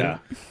 2017. Yeah.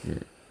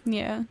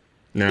 Yeah.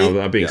 Now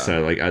that being yeah.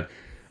 said, like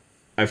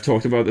I've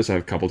talked about this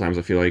a couple times.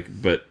 I feel like,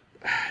 but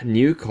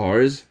new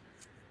cars,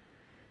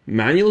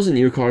 manuals in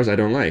new cars, I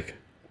don't like.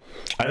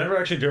 I've never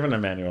actually driven a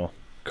manual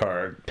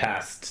car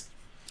past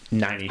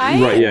 90.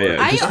 Right? Yeah.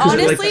 I Just 'cause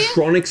honestly-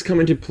 electronics come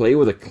into play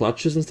with the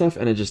clutches and stuff,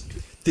 and it just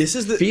This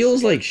is the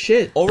feels like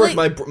shit. Over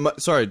Like-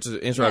 sorry to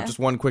interrupt. Yeah. Just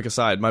one quick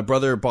aside. My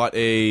brother bought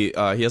he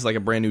has like a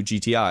brand new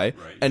GTI,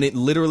 and it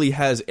literally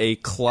has a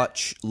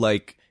clutch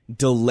like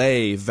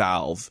delay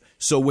valve.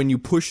 So when you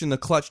push in the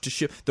clutch to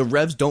shift, the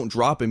revs don't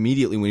drop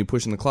immediately when you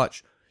push in the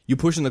clutch. You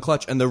push in the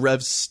clutch, and the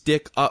revs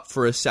stick up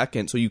for a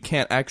second, so you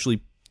can't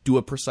actually do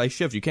a precise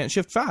shift. You can't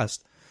shift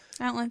fast.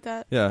 I don't like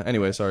that. Yeah.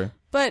 Anyway, sorry.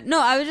 But no,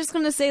 I was just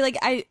gonna say, like,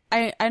 I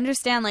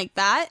understand like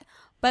that,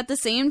 but at the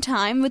same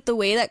time, with the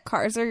way that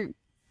cars are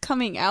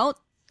coming out,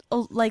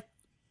 like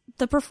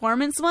the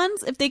performance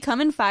ones, if they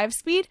come in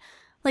 5-speed,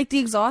 like the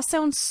exhaust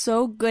sounds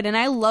so good, and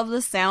I love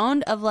the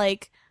sound of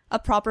like a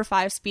proper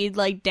 5-speed,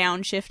 like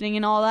downshifting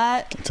and all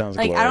that. It sounds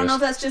like I don't know if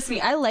glorious. that's just me.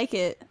 I like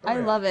it. I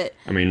love it.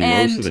 I mean,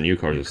 And most of the new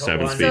cars are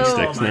 7-speed So-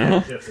 sticks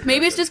now.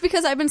 maybe it's just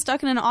because I've been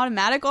stuck in an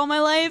automatic all my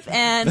life,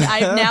 and I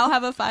now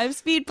have a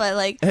 5-speed. But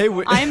like, Hey,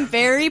 I'm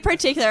very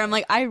particular. I'm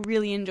like, I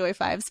really enjoy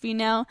 5-speed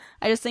now.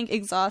 I just think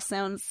exhaust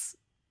sounds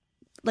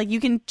like you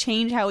can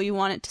change how you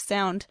want it to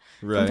sound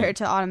Right. compared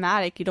to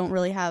automatic. You don't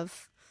really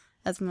have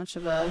as much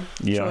of a.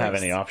 You don't have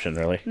choice. any option,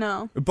 really.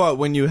 No. But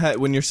when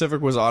your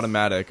Civic was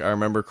automatic, I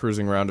remember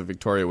cruising around to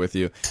Victoria with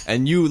you,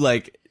 and you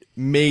like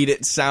made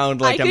it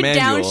sound like I a could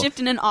manual. downshift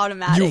in an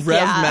automatic. You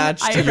rev yeah.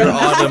 matched I to your rev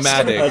matched.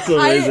 automatic. That's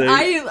amazing.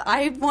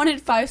 I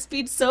wanted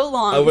 5-speed so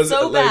long, I was,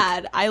 so like-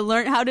 bad. I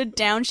learned how to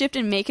downshift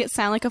and make it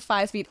sound like a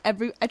 5-speed.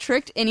 I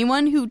tricked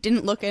anyone who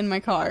didn't look in my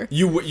car.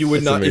 You would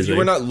That's not if amazing. you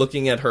were not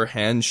looking at her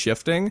hand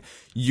shifting.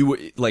 You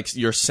would, like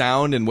your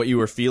sound and what you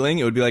were feeling.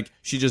 It would be like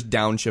she just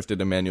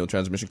downshifted a manual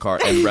transmission car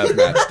and rev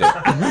matched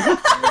it.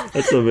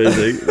 That's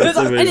amazing. That's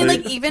And amazing.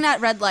 then, like, even at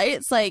red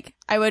lights, like,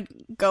 I would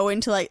go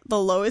into, like, the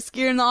lowest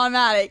gear in the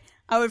automatic.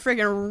 I would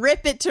freaking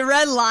rip it to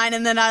red line,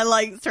 and then I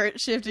like start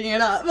shifting it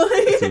up.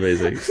 It's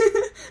amazing.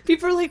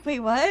 People are like,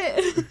 "Wait, what?"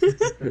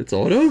 It's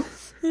auto?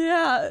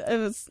 Yeah, it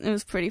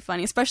was pretty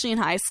funny, especially in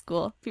high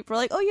school. People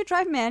were like, "Oh, you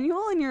drive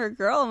manual and you're a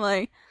girl?" I'm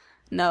like,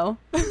 "No."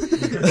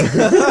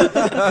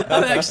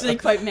 I'm actually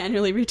quite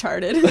manually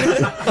retarded.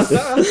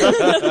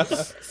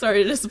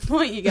 Sorry to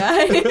disappoint you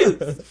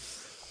guys.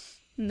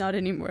 Not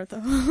anymore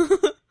though.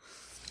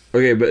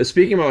 Okay, but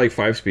speaking about like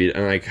 5-speed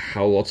and like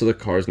how lots of the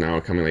cars now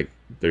are coming like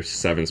they're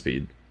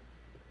 7-speed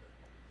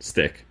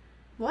stick.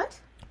 What?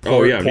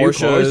 Oh yeah, new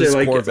cars they're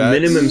like Corvettes.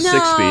 minimum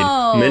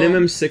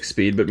No.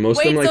 6-speed, but most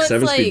of them like so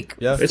 7-speed. it's like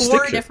Yeah. It's four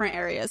stick shift. different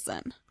areas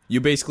then. You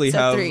basically So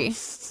have 3.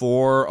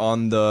 4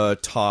 on the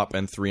top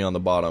and 3 on the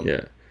bottom.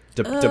 Yeah,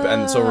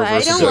 And so I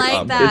reverse don't it like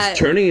up. that. it's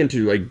turning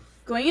into like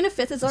Going into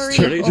 5th is turning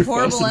already into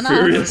horrible Fast and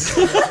enough. Furious.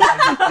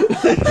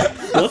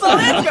 So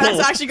it's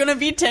actually going to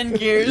be 10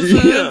 gears,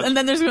 Yeah. and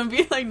then there's going to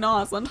be like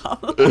NOS on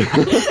top of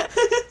it.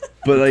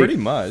 But like Pretty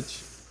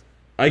much.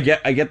 I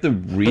get the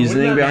Wouldn't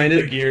reasoning that behind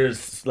make the it.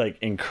 gears like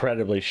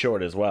incredibly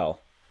short as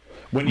well.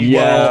 When you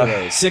Yeah. go to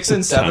those. 6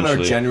 and 7 are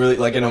Potentially. generally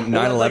like in a like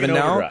 911 an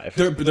now.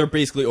 overdrive. They're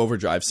basically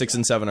overdrive. 6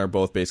 and 7 are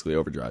both basically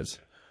overdrives,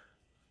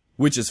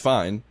 which is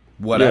fine.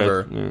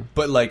 Whatever. Yeah, yeah.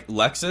 But like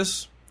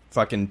Lexus,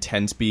 fucking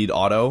 10-speed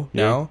auto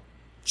now.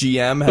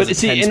 GM has But a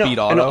see, 10-speed in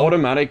auto.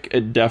 automatic,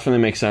 it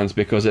definitely makes sense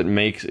because it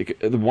makes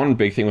the one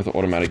big thing with the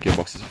automatic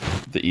gearbox is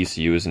the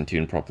ECU isn't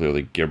tuned properly, or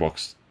the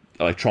gearbox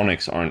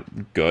electronics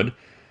aren't good.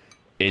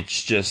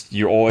 It's just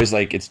you're always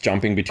like it's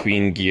jumping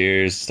between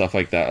gears, stuff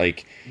like that.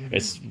 Like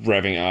it's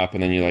revving up,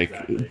 and then you like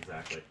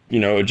Exactly.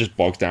 it just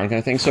bogs down kind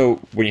of thing. So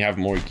when you have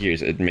more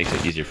gears, it makes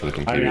it easier for the I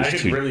mean, computers I could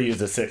to. really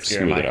use a 6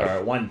 gear in smooth my it out. car.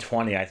 At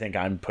 120, I think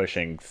I'm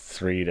pushing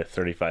 3 to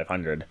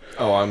 3,500.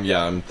 Oh, I'm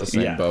the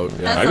same Yeah. boat. Yeah.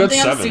 That's I got something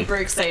I'm 7. super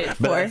excited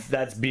But for.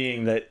 that's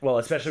being that, well,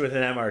 especially with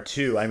an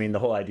MR2, I mean, the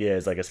whole idea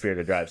is like a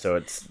spirited drive, so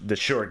it's the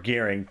short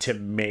gearing to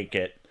make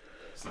it.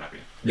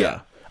 Yeah.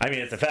 I mean,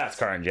 it's a fast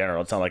car in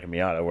general. It's not like a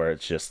Miata where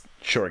it's just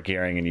short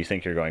gearing and you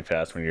think you're going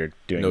fast when you're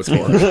doing No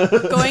sport.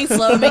 torque. Going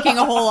slow, making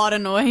a whole lot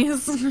of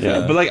noise.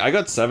 Yeah, but like I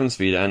got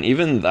 7-speed, and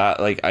even that,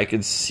 like I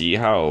could see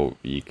how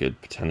you could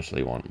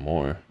potentially want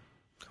more.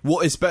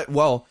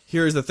 Well,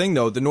 here's the thing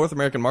though: the North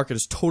American market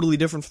is totally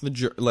different from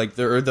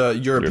the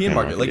European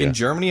market. Like yeah. in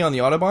Germany on the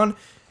autobahn,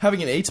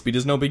 having an 8-speed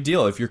is no big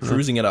deal if you're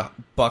cruising at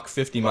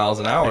 $150 miles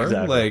an hour.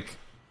 Exactly. Like,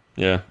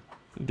 Yeah,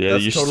 yeah,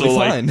 That's you're totally still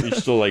fine. like you're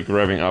still like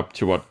revving up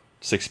to what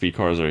 6-speed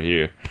cars are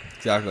here.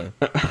 exactly.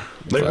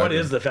 Like, what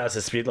is the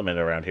fastest speed limit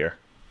around here?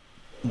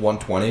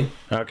 120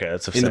 Okay,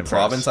 that's the in the same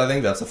province? price. I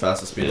think that's the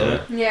fastest speed Yeah.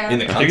 limit. Yeah. In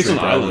the I country, think it's on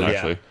probably. island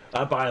actually. Yeah.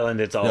 Up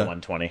island, it's all Yeah.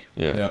 120.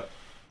 Yeah, Yeah.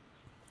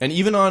 And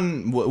even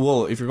on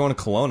well, if you're going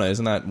to Kelowna,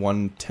 isn't that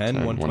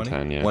 110, 120?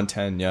 110, yeah.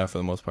 110, yeah, for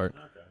the most part.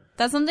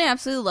 That's something I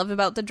absolutely love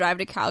about the drive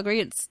to Calgary.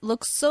 It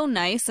looks so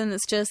nice, and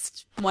it's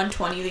just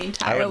 120 the I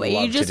entire would way.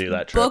 love You to just do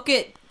that trip. book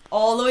it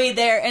all the way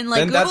there, and like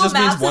Then that Google just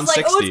means Maps is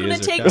like, oh, it's 160 going is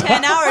to it? take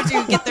 10 hours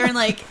to get there in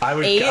like I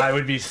 8.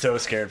 would be so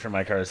scared for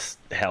my car's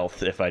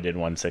health if I did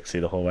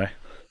 160 the whole way.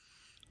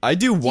 I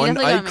do one.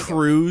 definitely I gotta make it.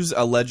 cruise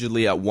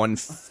allegedly at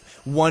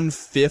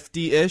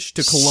 150-ish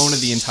to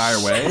Kelowna the entire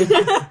way.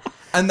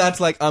 And that's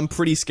like, I'm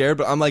pretty scared,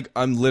 but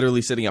I'm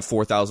literally sitting at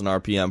 4,000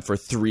 RPM for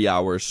 3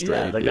 hours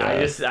straight. Like, Yeah.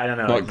 I don't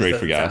know. Not it just great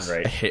for doesn't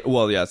sound gas. right.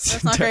 Well, yes.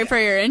 It's not great for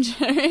your engine.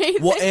 Right?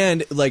 Well,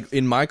 and like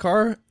in my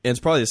car, and it's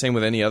probably the same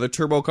with any other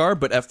turbo car,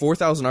 but at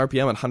 4,000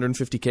 RPM at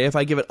 150k, if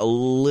I give it a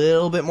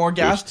little bit more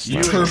gas,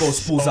 You- turbo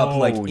spools up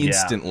like Oh, yeah.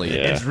 instantly.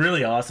 Yeah. It's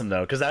really awesome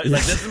though, because like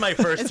this is my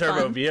first It's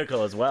turbo fun.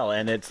 vehicle as well,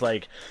 and it's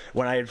like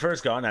when I had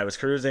first gone, I was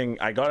cruising.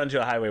 I got onto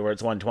a highway where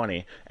it's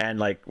 120, and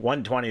like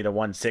 120 to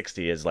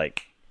 160 is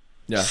like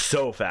Yeah.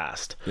 so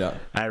fast. Yeah.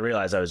 I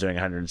realized I was doing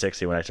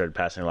 160 when I started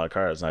passing a lot of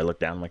cars, and I looked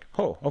down. I'm like,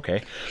 oh,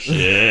 okay,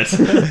 Shit.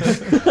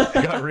 it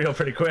got real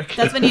pretty quick.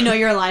 That's when you know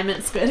your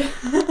alignment's good.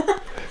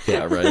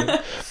 Yeah,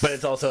 right. But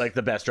it's also like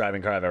the best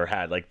driving car I've ever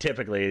had. Like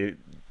typically,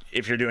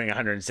 if you're doing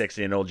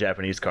 160 in an old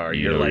Japanese car,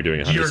 You you're know like you're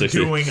doing 160.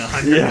 You're doing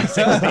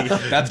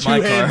 160. That's Two my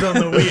hands car. on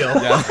the wheel.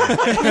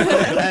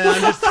 And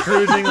I'm just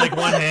cruising like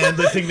one hand,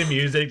 listening to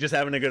music, just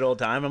having a good old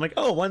time. I'm like,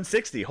 oh,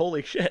 160.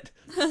 Holy shit.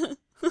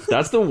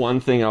 That's the one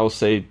thing I'll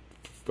say.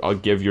 I'll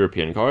give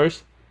European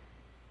cars.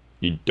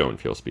 You don't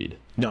feel speed,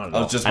 No, no.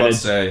 I was just and about to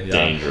it's say, yeah.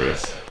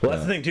 dangerous. Well,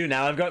 that's the thing too.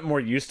 Now I've gotten more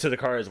used to the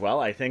car as well.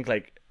 I think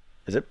like,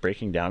 is it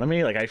breaking down on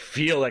me? Like I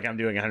feel like I'm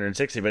doing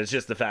 160, but it's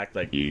just the fact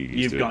like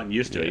you've gotten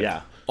used to it.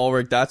 Yeah.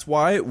 Ulrich, that's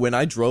why when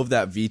I drove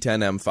that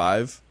V10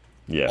 M5,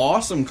 Yeah.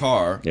 awesome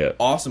car, Yeah.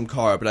 awesome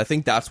car, but I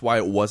think that's why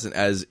it wasn't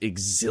as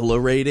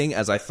exhilarating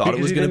as I thought it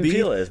Because was you going to didn't be.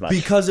 feel it as much.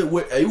 Because it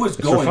was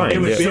going refined, It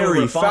was so very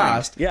refined.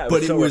 fast, Yeah, it but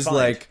was it so was refined.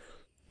 like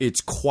it's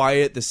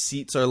quiet. The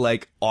seats are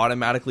like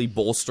automatically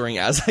bolstering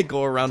as I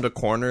go around a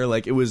corner.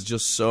 Like it was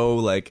just so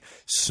like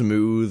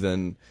smooth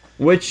and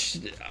Which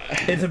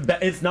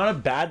It's not a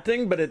bad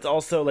thing, but it's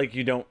also like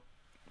you don't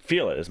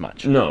feel it as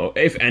much. no,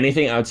 if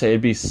anything, I would say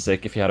it'd be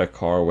sick if you had a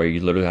car where you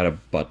literally had a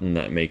button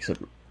that makes it.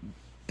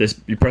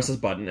 You press this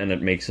button and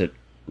it makes it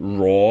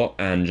raw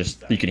and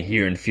just you can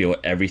hear and feel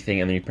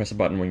everything, and then you press a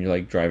button when you're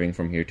like driving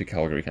from here to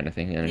Calgary kind of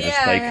thing, and it's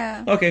just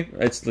like okay,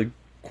 it's like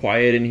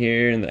quiet in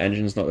here, and the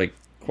engine's not like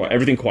quiet,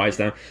 everything quiets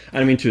down.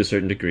 And I mean, to a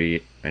certain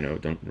degree, I know,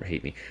 don't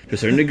hate me. To a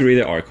certain degree,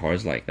 there are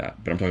cars like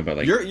that, but I'm talking about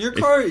like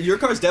your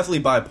car's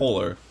definitely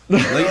bipolar.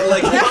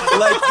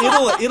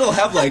 like it'll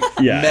have like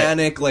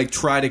manic, like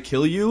try to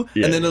kill you,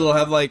 and then it'll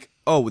have like,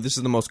 oh, this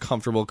is the most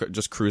comfortable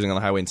just cruising on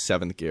the highway in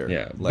 7th gear.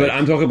 Yeah, like, but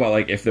I'm talking about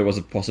like if there was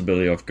a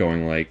possibility of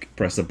going like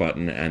press a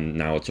button and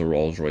now it's a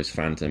Rolls-Royce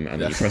Phantom,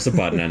 and then you press a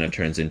button and it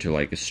turns into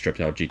like a stripped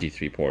out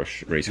GT3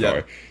 Porsche race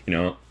car. You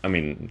know, I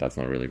mean, that's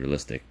not really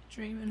realistic.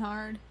 Dreaming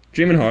hard.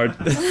 Dreaming hard.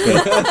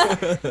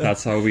 But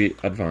that's how we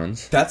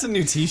advance. That's a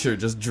new T-shirt.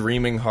 Just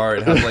dreaming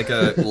hard. Have like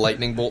a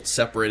lightning bolt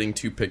separating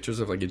two pictures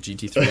of like a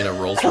GT3 and a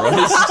Rolls Royce.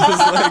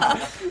 Just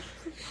like,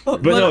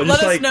 but no,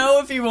 just let like, us know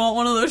if you want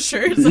one of those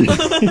shirts.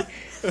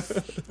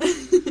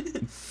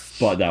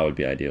 but that would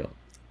be ideal.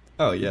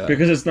 oh yeah,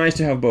 Because it's nice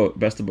to have both.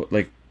 Best of both.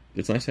 Like,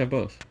 it's nice to have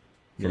both.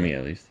 For me,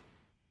 at least.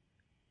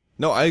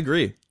 no, I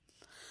agree.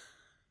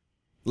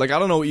 Like, I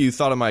don't know what you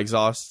thought of my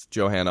exhaust,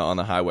 Johanna, on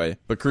the highway,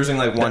 but cruising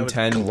like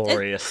 110,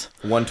 Glorious.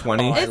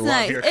 120. It's love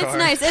nice. your It's car.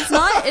 nice. It's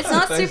not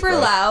Thanks, super bro.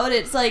 loud.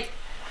 It's like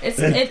I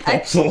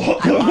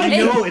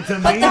know, it's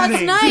amazing. But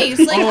that's nice.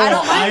 Like I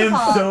don't I mind am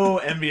pop. so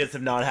envious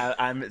of not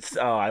having.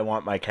 I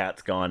want my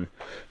cats gone,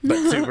 but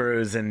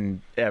Subarus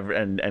and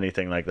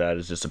anything like that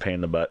is just a pain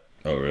in the butt.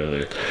 Oh,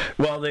 really?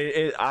 Well,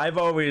 I've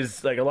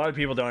always, like, a lot of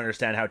people don't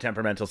understand how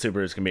temperamental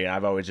Subarus can be, and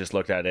I've always just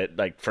looked at it,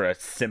 like, for a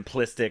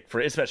simplistic,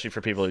 especially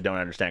for people who don't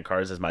understand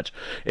cars as much.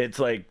 It's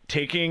like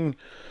taking,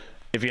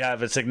 if you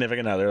have a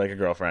significant other, like a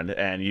girlfriend,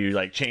 and you,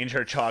 like, change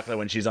her chocolate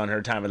when she's on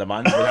her time of the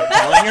month without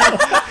telling her,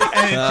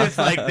 and it's just,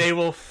 like, they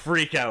will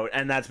freak out,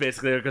 and that's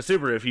basically like a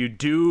Subaru.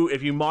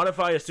 If you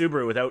modify a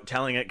Subaru without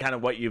telling it kind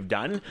of what you've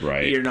done,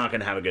 Right. you're not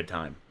going to have a good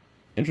time.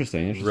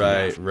 Interesting.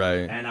 Right.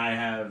 And I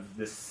have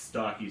this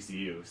stock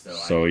ECU,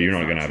 So you're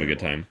not going to have a good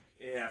time.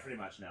 Yeah, pretty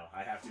much. No,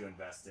 I have to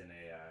invest in an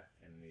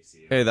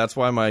ECU. Hey, that's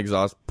why my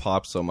exhaust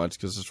pops so much,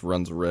 because it just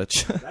runs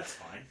rich. That's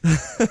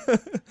fine.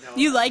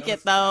 You like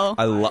it though.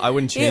 I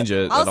wouldn't change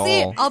it I'll at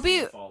see. all. I'll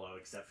be Follow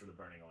except for the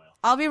burning oil.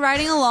 I'll be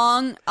riding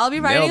along. Nailed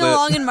it.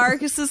 Along in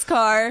Marcus's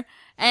car,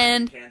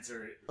 and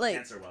Cancer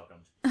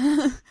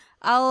welcomed.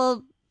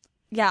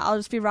 I'll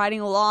just be riding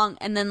along,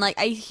 and then like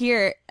I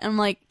hear it, and I'm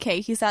like, okay,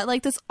 he's at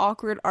like this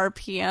awkward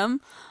RPM.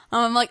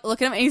 I'm like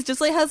looking at him, and he's just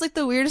like has like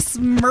the weirdest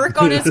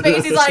smirk on his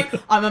face. He's like,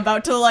 I'm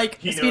about to like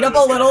speed knows up a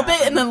what's little gonna bit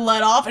happen. and then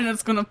let off, and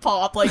it's gonna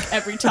pop like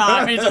every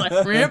time. And he's just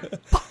like,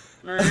 rip, pop,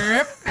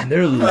 rip. And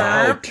they're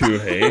loud too,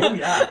 hey?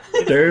 Yeah.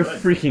 They're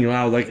freaking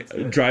loud.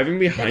 Like, driving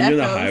behind you on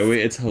the echoes.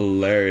 highway, it's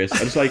hilarious. I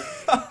just, like,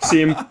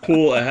 see him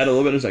pull ahead a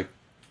little bit, and it's like,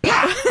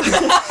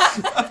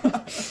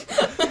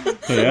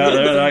 yeah,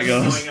 there that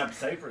goes. Going up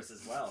Cypress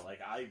as well. Like,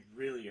 I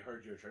really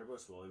heard your turbo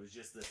spool. It was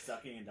just the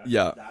sucking induction.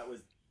 Yeah. That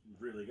was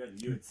really good.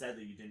 And you had said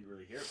that you didn't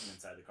really hear it from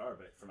inside the car,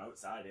 but from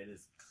outside it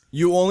is.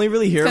 You only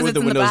really hear it 'Cause with it's the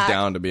in the windows back.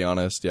 down, to be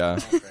honest. Yeah,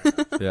 Fair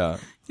enough. yeah.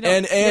 You know,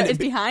 and it's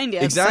behind you.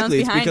 It Exactly. sounds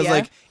It's behind because you.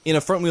 like in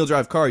a front wheel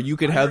drive car, you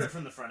could I heard have. it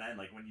from the front end.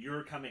 Like when you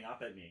were coming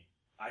up at me,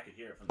 I could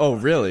hear it from the Oh,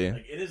 front really? end.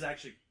 Like it is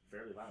actually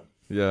fairly loud.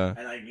 Yeah.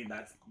 And I mean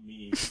that's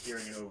me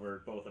hearing it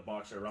over both a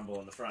Boxer Rumble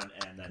in the front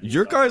and then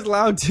Your car's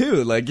loud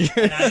too. Like.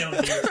 And I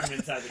don't hear it from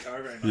inside the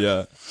car very much.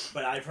 Yeah.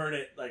 But I've heard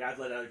it. Like I've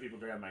let other people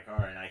drive my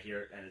car and I hear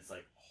it and it's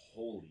like,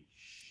 holy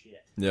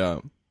shit. Yeah.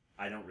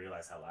 I don't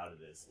realize how loud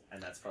it is,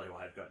 and that's probably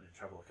why I've gotten in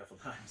trouble a couple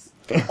times.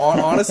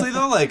 Honestly,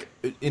 though, like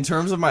in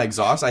terms of my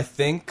exhaust, I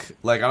think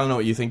like I don't know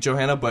what you think,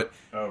 Johanna, but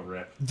Oh,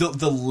 rip.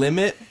 the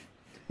limit.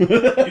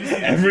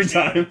 Every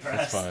time.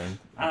 That's Fine.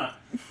 Uh,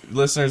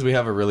 Listeners, we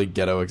have a really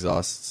ghetto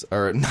exhaust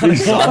or not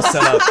exhaust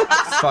setup.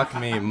 Fuck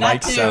me, mic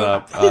too.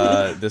 setup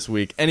this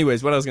week.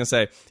 Anyways, what I was gonna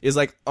say is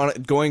like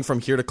going from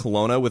here to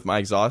Kelowna with my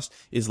exhaust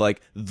is like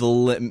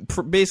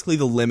basically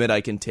the limit I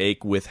can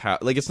take with how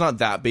like it's not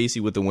that bassy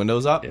with the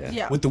windows up.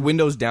 Yeah. With the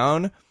windows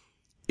down,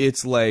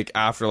 it's like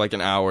after like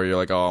an hour you're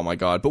like, oh my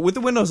god. But with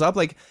the windows up,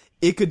 like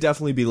it could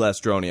definitely be less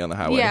drony on the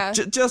highway. Yeah.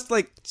 Just a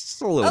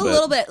little A bit.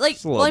 little bit. Like,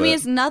 Just a little well, I mean, bit.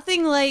 it's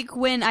nothing like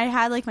when I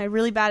had like my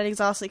really bad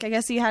exhaust leak. I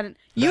guess you hadn't.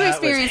 You That was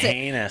experienced it.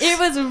 heinous. It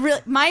was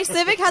really. My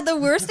Civic had the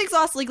worst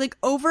exhaust leak. Like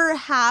over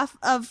half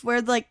of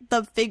where like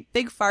the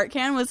big fart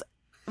can was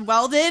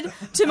welded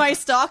to my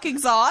stock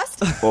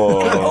exhaust.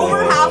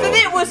 Over half of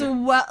it was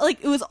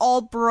it was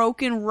all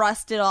broken,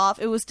 rusted off.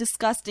 It was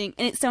disgusting,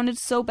 and it sounded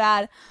so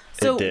bad.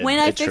 So It did. when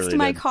I It fixed truly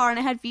my did. car and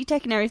I had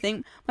VTEC and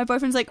everything, my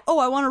boyfriend's like, "Oh,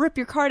 I want to rip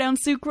your car down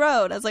Souk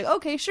Road." I was like,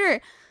 "Okay,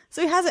 sure."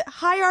 So he has it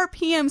high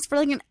RPMs for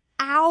like an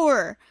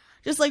hour,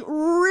 just like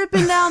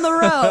ripping down the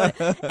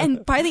road.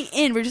 And by the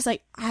end, we're just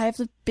like, I have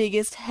the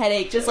biggest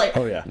headache. Just like,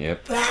 oh yeah.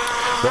 Yep. Well,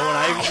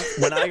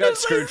 when I got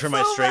It's, screwed like, for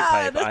my so straight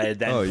bad. pipe, I had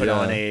then Oh, put yeah.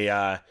 on a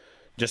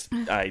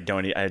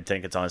I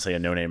think it's honestly a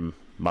no-name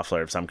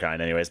muffler of some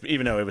kind. Anyways, but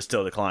even though it was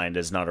still declined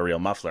as not a real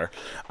muffler,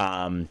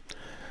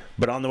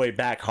 but on the way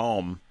back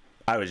home,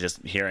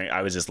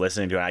 I was just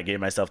listening to it. I gave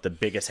myself the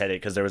biggest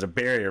headache because there was a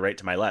barrier right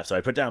to my left. So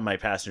I put down my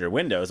passenger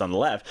windows on the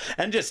left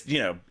and just,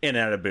 in and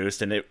out of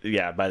boost. And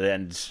by the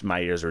end, my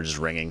ears were just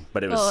ringing.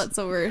 But it was, Oh, that's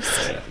the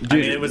worst. I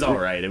mean, it was all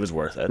right. It was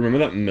worth it. Remember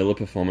that Miller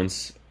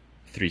Performance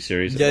 3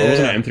 Series? Yeah, Or was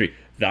it yeah. an M3?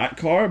 That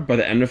car, by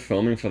the end of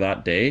filming for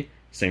that day,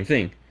 same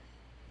thing.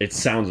 It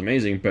sounds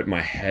amazing, but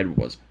my head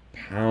was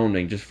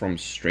pounding just from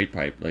straight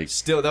pipe. Like,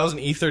 Still, that was an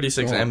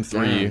E36 M3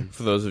 man.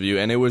 for those of you,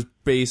 and it was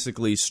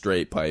basically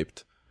straight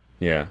piped.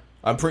 yeah.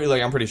 I'm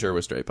pretty sure it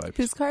was straight piped.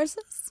 Whose car is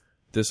this?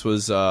 This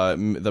was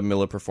the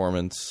Miller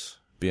Performance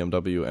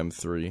BMW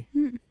M3.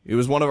 It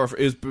was one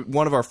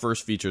of our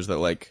first features that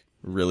like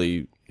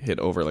really hit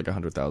over like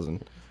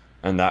 100,000.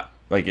 And that,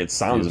 like, it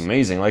sounds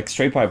amazing. Like,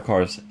 straight pipe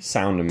cars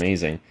sound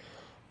amazing.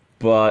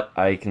 But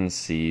I can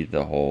see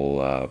the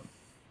whole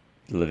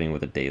living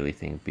with a daily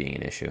thing being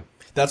an issue.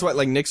 That's why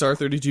like Nick's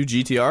R32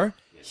 GTR.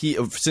 He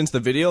since the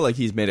video like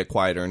he's made it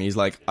quieter, and he's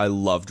like, I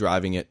love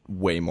driving it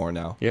way more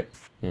now. Yep.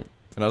 Yeah.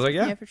 And I was like,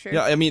 yeah, Yeah, for sure.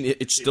 Yeah, I mean,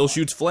 it still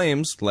shoots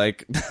flames,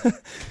 like,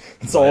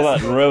 That's all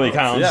that really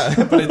counts.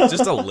 yeah, but it's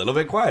just a little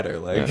bit quieter,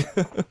 like.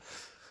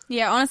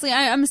 Yeah, honestly,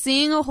 I'm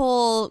seeing a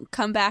whole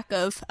comeback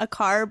of a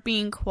car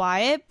being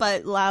quiet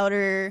but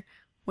louder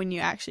when you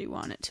actually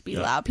want it to be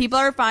loud. People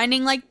are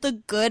finding like the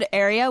good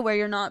area where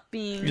you're not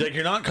being. Like,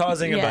 you're not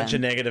causing a Yeah. bunch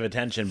of negative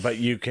attention, but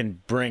you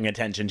can bring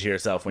attention to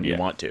yourself when you Yeah.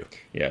 want to.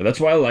 Yeah, that's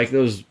why I like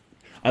those.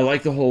 I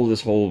like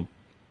this whole.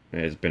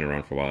 It's been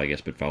around for a while, I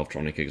guess, but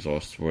Valvetronic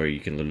exhaust, where you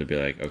can literally be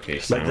like, okay,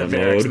 Like sound the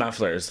Varix mode.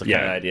 mufflers, the Yeah,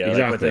 kind of idea.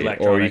 exactly. Like with the Or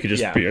electronic, you could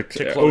just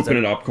to close open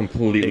it up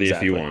completely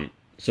Exactly. if you want.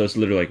 So it's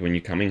literally like when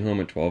you're coming home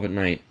at 12 at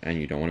night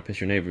and you don't want to piss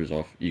your neighbors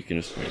off, you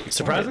can just make it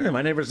Surprisingly,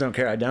 my neighbors don't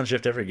care. I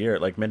downshift every gear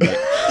at like midnight.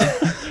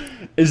 quiet.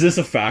 Is this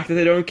a fact that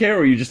they don't care,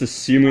 or are you just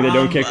assuming they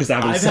don't care because I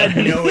haven't I've said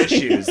had no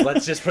anything? issues.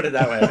 Let's just put it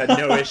that way. I've had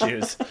no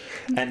issues,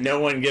 and no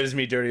one gives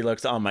me dirty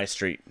looks on my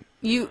street.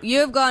 You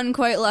have gotten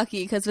quite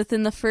lucky because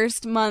within the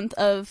first month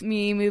of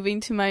me moving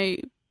to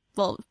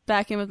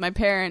back in with my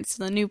parents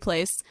to the new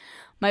place,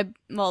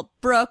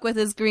 Brooke with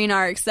his green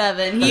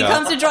RX-7, he Yeah.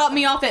 comes to drop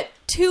me off at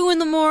 2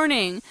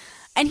 a.m.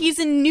 and he's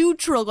in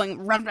neutral going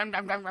rum, rum,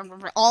 rum, rum, rum,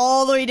 rum,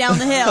 all the way down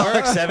the hill.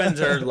 RX-7s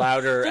are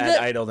louder at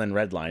the- idle than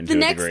Redline The to a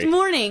next degree.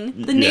 morning,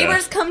 the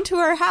neighbors come to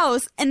our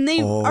house and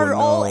they are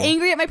all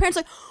angry at my parents,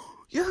 like,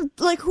 you're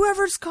like,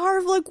 whoever's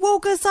car like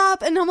woke us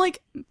up. And I'm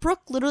like,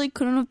 Brooke literally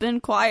couldn't have been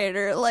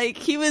quieter. Like,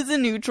 he was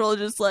in neutral,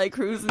 just like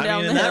cruising down I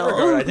mean, the in that hill.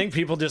 regard, I think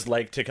people just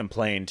like to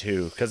complain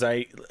too. Because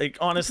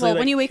honestly, Well, like,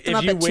 when you wake them if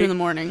up you at 2 in the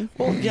morning,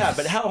 Well, yeah,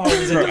 but how hard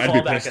is it Bro, to I'd fall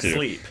be back pissed too.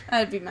 asleep?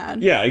 I'd be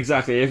mad. Yeah,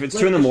 exactly. If it's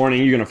 2 in the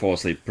morning, you're gonna fall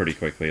asleep pretty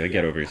quickly. Like,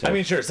 get over yourself. I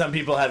mean, sure, some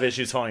people have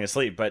issues falling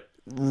asleep, but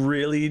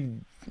really,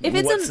 If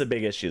it's what's an- the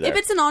big issue there? If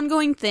it's an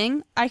ongoing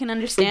thing, I can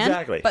understand.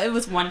 Exactly. But it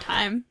was one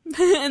time,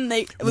 and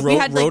we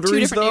had like 2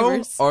 rotaries different though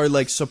neighbors. are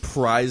like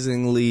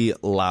surprisingly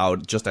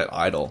loud just at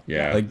idle.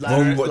 Yeah. like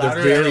Louder- they're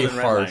louder very than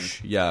Redline.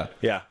 harsh. Yeah,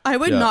 yeah. I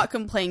would Yeah. not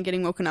complain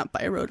getting woken up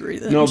by a rotary.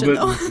 no, engine,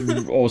 but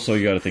though. also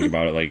you got to think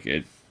about it.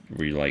 Like,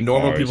 we like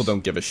normal cars. people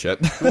don't give a shit.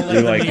 You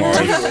like Me cars.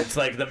 too. It's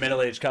like the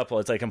middle-aged couple.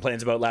 It's like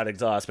complains about loud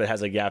exhaust, but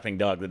has a yapping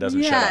dog that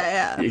doesn't shut up.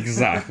 yeah.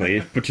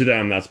 Exactly. But to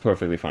them, that's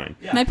perfectly fine.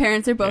 My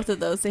parents are both of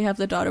those. They have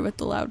the daughter with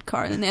the loud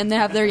car, and they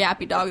have their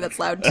yappy dog that's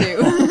loud too.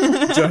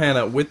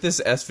 Johanna, with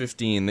this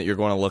S15 that you're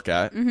going to look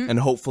at Mm-hmm. and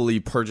hopefully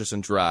purchase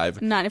and drive,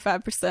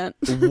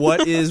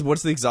 95%.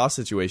 what's the exhaust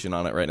situation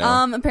on it right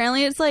now?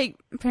 Apparently it's like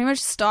pretty much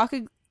stock.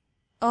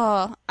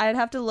 Oh, I'd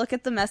have to look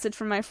at the message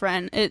from my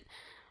friend.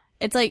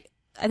 It's like,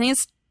 I think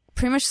it's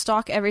pretty much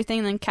stock everything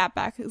and then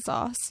catback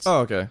exhaust.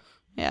 Oh, okay.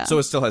 Yeah. So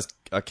it still has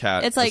a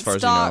cat. it's like as far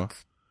stock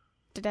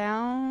as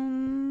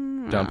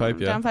downpipe,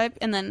 yeah. downpipe,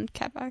 and then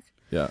catback.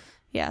 you know. Yeah.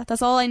 Yeah,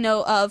 that's all I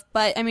know of.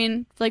 But I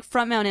mean, like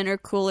front mount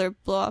intercooler,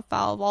 blow off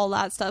valve, all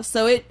that stuff.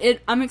 So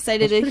I'm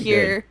excited to pretty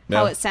hear good.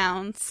 how Yeah. it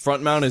sounds.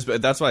 Front mount is.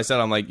 That's why I said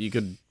I'm like you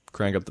could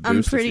crank up the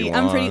boost if you want,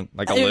 I'm pretty.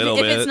 like a if, little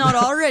if bit. it's not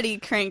already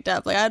cranked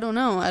up, like I don't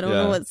know. I don't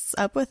Yeah. know what's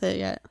up with it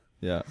yet.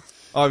 Yeah.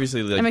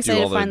 Obviously, like, I'm excited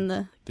do all to find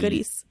the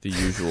goodies. the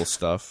usual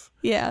stuff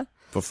Yeah,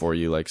 before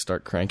you like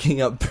start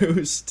cranking up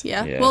boost.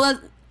 yeah. Yeah. Well,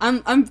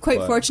 I'm quite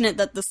But- fortunate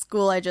that the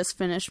school I just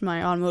finished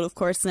my automotive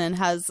course in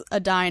has a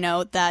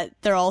dyno that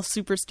they're all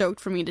super stoked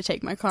for me to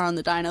take my car on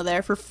the dyno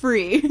there for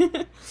free.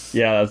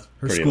 Yeah, that's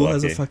Her pretty school lucky.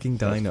 has a fucking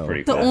That's dyno.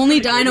 pretty The cool. only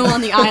dyno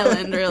on the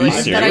island, really, Are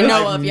you that I serious?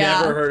 know I've of.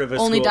 Yeah, never heard of a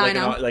only school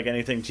dyno. like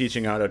anything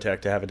teaching auto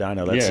tech to have a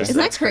dyno. That's Yeah. just Isn't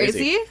that that's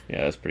crazy?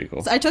 Yeah, that's pretty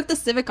cool. So I took the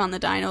Civic on the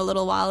dyno a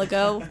little while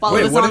ago while it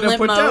Wait, was what on did it limp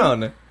put mode.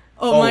 down?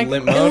 Oh my!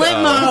 limp Limp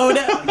mode?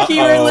 mode.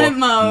 Keyword limp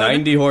mode.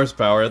 90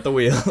 horsepower at the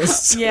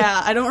wheels. Yeah,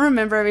 I don't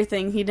remember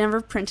everything. He never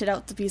printed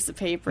out the piece of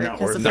paper Not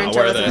because the worth it. printer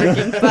Not wasn't worth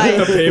working. But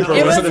The paper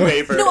it was wasn't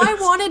paper. No, I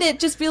wanted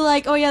it just be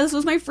like, oh yeah, this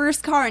was my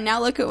first car, and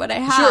now look at what I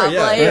have. Sure,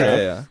 yeah, like,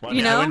 yeah. Well, I You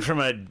mean, I know? went from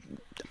a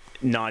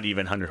not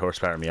even 100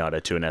 horsepower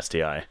Miata to an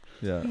STI.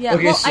 Yeah. Yeah,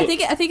 Okay, well, so- I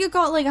think it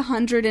got like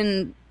 100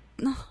 and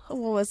what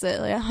was it,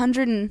 like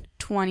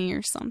 120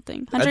 or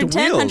something,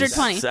 110, wheels.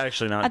 120 It's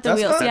actually not. at the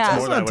That's wheels. not- Yeah, that's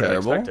more than I not would have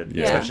terrible. expected,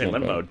 Yeah. especially in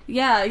Not limp bad. mode.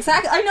 yeah,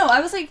 exactly. I know. I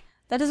was like,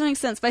 that doesn't make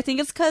sense, but I think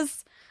it's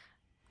because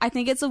I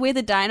think it's the way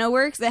the dyno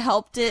works. It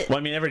helped it Well,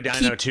 I mean, every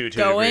dyno keep to a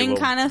going degree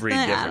will kind of read thing.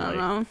 I differently.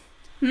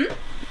 don't know.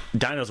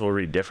 Dynos will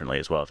read differently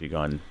as well if you go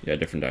on. Yeah,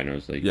 different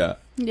dynos. Like Yeah.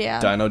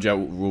 Yeah.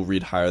 Dynojet will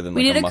read higher than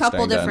We like did a a couple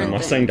Mustang different dyno.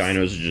 Mustang things.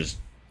 dynos are just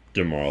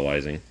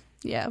demoralizing.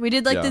 Yeah, we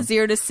did like Yeah. the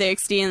 0 to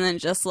 60 and then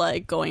just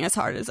like going as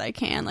hard as I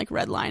can, like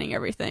redlining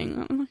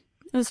everything.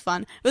 It was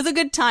fun. It was a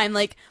good time.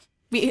 Like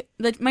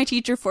my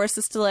teacher forced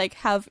us to like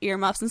have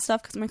earmuffs and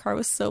stuff because my car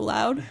was so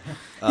loud.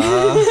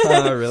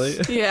 Really?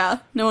 Yeah,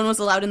 no one was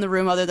allowed in the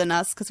room other than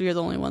us because we were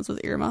the only ones with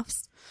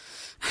earmuffs.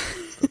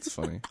 That's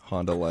funny.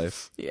 Honda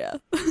life. Yeah.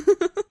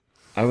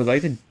 I would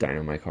like to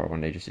dyno my car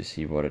one day just to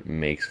see what it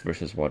makes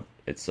versus what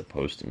it's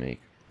supposed to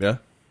make. Yeah.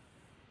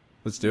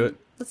 Let's do it.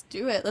 Let's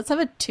do it. Let's have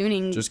a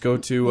tuning. Just go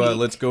to week.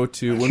 let's go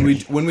to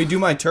when we do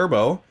my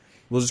turbo,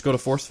 we'll just go to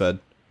Force Fed.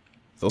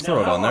 They'll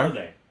throw it on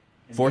there.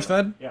 Force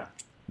Fed? Yeah.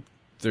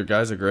 Their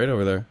guys are great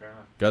over there.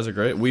 Guys are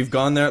great. We've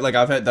gone there. Like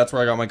that's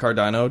where I got my car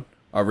dynoed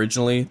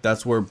originally.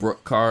 That's where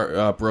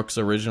Brooks'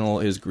 original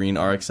his green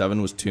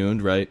RX-7 was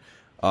tuned. Right.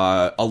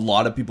 A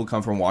lot of people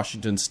come from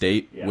Washington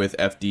State with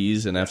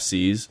FDs and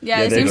FCs.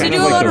 Yeah, it they're seems to kind do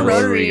of a like lot the of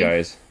rotary.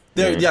 guys.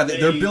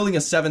 They're building a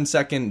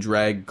 7-second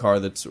drag car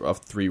that's a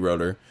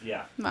 3-rotor.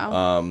 Yeah.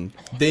 Wow.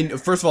 They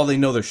first of all they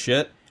know their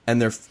shit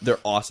and they're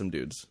awesome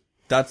dudes.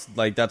 That's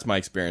my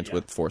experience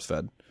with Force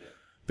Fed,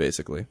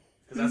 basically.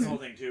 Because that's the whole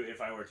thing too. If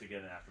I were to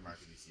get an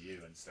aftermarket ECU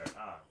and start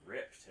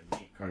ripped and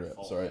meet card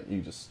full. Sorry, you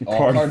just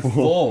Card card full.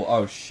 full.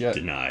 Oh shit.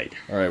 Denied.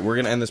 All right, we're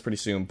gonna end this pretty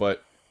soon,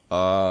 but you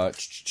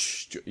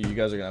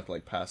guys are gonna have to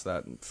like pass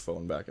that and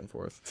phone back and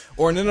forth.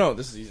 Or no,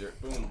 this is easier.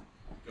 Boom.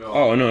 Go.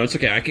 Oh no, it's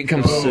okay. I can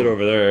come sit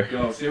over there.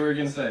 Go. See what you're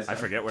gonna say. I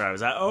forget where I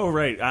was at. Oh,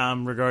 right.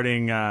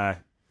 Regarding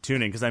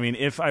tuning, because I mean,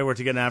 if I were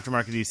to get an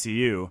aftermarket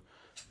ECU,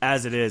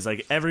 as it is,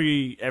 like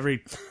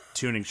every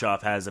tuning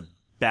shop has a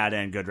bad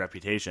and good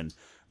reputation,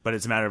 but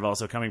it's a matter of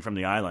also coming from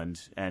the island,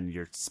 and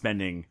you're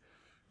spending.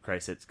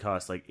 Christ, it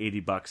costs like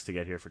 $80 to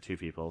get here for 2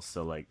 people,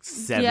 so like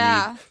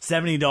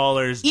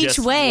 $70 Each just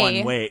way.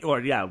 one way,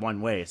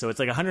 one way. So it's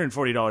like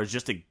 $140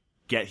 just to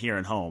get here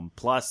and home,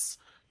 plus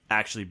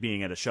actually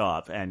being at a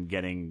shop and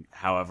getting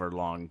however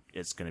long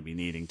it's going to be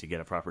needing to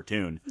get a proper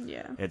tune.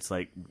 Yeah. It's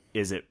like,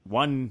 is it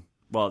one?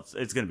 Well,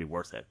 it's going to be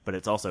worth it, but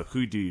it's also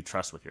who do you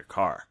trust with your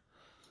car?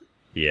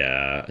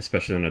 Yeah,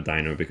 especially on a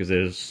dyno because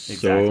there's so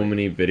Exactly.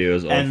 many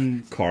videos of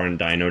And car and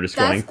dyno just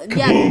That's, going.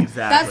 yeah, Exactly.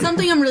 that's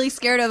something I'm really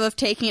scared of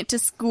taking it to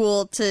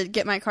school to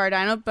get my car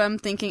dyno, but I'm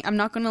thinking I'm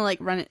not going to like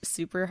run it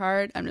super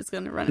hard. I'm just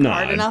going to run it Nah,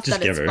 hard enough just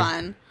that it's give her.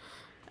 fun.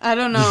 I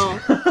don't know.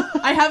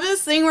 I have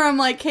this thing where I'm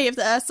like, hey, if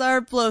the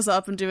SR blows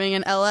up, I'm doing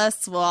an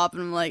LS swap,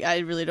 and I'm like, I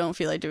really don't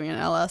feel like doing an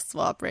LS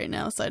swap right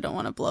now, so I don't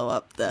want to blow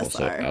up the Also,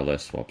 SR.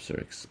 LS swaps are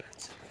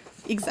expensive.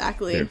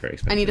 Exactly. They're very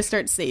expensive. I need to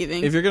start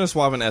saving. If you're gonna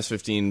swap an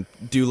S15,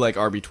 do like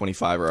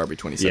RB25 or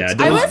RB26. Yeah,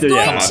 I was Yeah,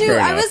 going fair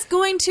to. I enough. was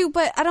going to,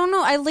 but I don't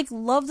know. I like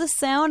love the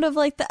sound of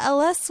like the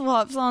LS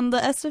swaps on the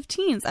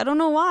S15s. I don't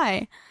know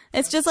why.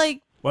 It's just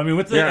like well, I mean,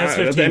 with the Yeah, at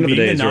the S15 end of the being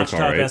day, the it's your notch car,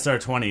 top right?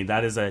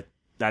 SR20,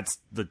 that's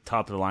the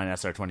top of the line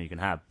SR20 you can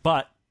have.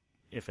 But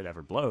if it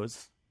ever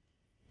blows,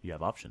 you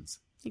have options.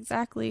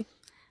 exactly.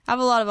 I have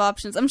a lot of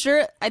options. I'm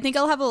sure. I think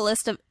I'll have a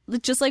list of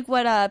just like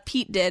what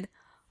Pete did.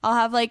 I'll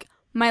have like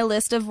my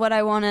list of what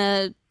I want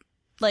to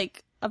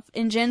like of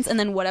engines, and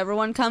then whatever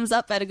one comes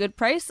up at a good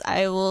price,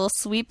 I will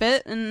sweep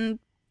it and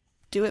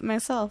do it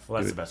myself.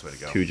 Well, that's the best way to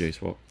go. 2J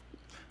swap.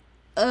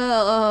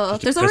 There's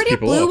piss already a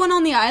people blue off. one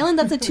on the island.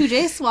 That's a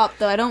 2J swap,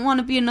 though. I don't want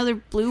to be another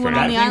blue one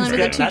on the island with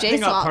a that 2J thing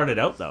got swap. parted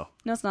out, though.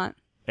 No, it's not.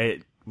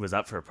 It was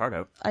up for a part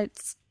out. I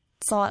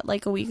saw it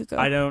like a week ago.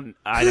 I don't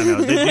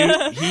know.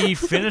 The dude, he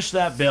finished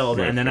that build,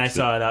 Right, and then I fixed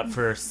saw it up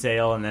for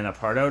sale, and then a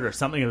part out or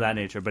something of that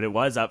nature. But it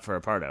was up for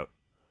a part out,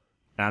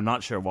 and I'm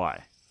not sure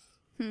why.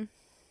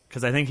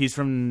 Because I think he's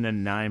from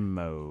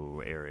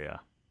Nanaimo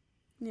area.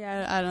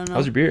 Yeah, I don't know.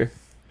 How's your beer?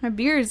 My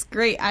beer is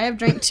great. I have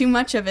drank too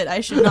much of it.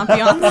 I should not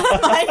be on the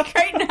mic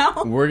right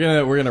now. We're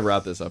gonna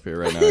wrap this up here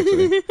right now.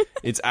 Actually,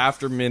 it's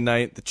after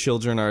midnight. The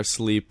children are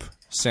asleep.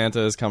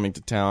 Santa is coming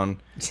to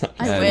town.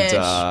 I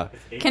and,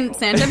 wish. Can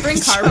Santa bring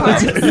car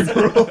parts?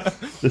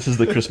 This is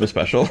the Christmas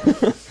special.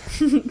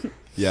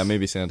 Yeah,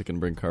 maybe Santa can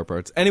bring car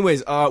parts.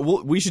 Anyways,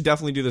 we should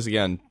definitely do this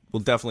again.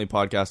 We'll definitely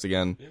podcast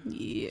again.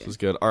 Yeah. This was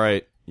good. All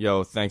right,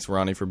 yo, thanks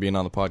Ronnie for being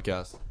on the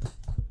podcast.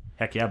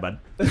 Heck yeah, bud.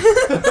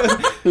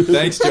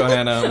 Thanks,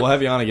 Johanna. We'll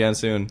have you on again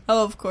soon.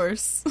 Oh, of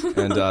course.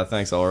 And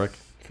thanks, Ulrich.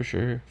 For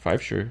sure.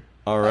 5 sure.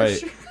 All right.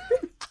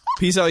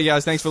 Peace out, you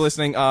guys. Thanks for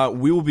listening.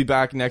 We will be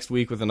back next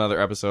week with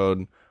another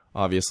episode,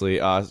 obviously.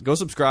 Go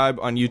subscribe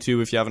on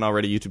YouTube if you haven't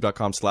already,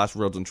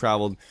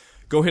 youtube.com/roadsuntraveled.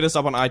 Go hit us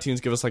up on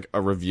iTunes. Give us like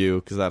a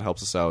review because that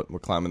helps us out. We're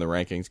climbing the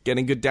rankings.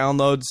 Getting good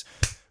downloads.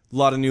 A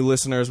lot of new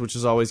listeners, which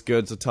is always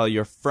good. So tell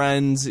your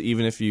friends,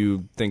 even if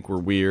you think we're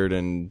weird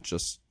and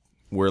just...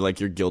 we're like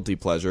your guilty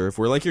pleasure. If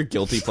we're like your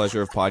guilty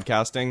pleasure of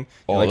podcasting,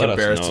 you're like let us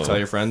embarrassed to know. tell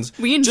your friends.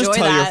 We enjoy Just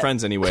tell your that.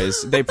 friends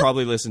anyways. They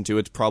probably listen to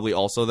it. It's probably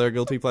also their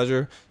guilty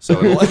pleasure.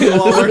 So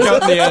it'll all work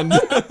out in the end.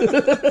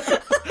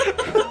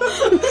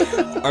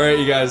 All right,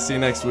 you guys. See you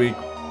next week.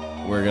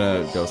 We're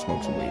gonna go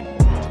smoke some weed.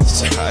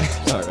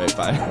 All right,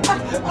 bye.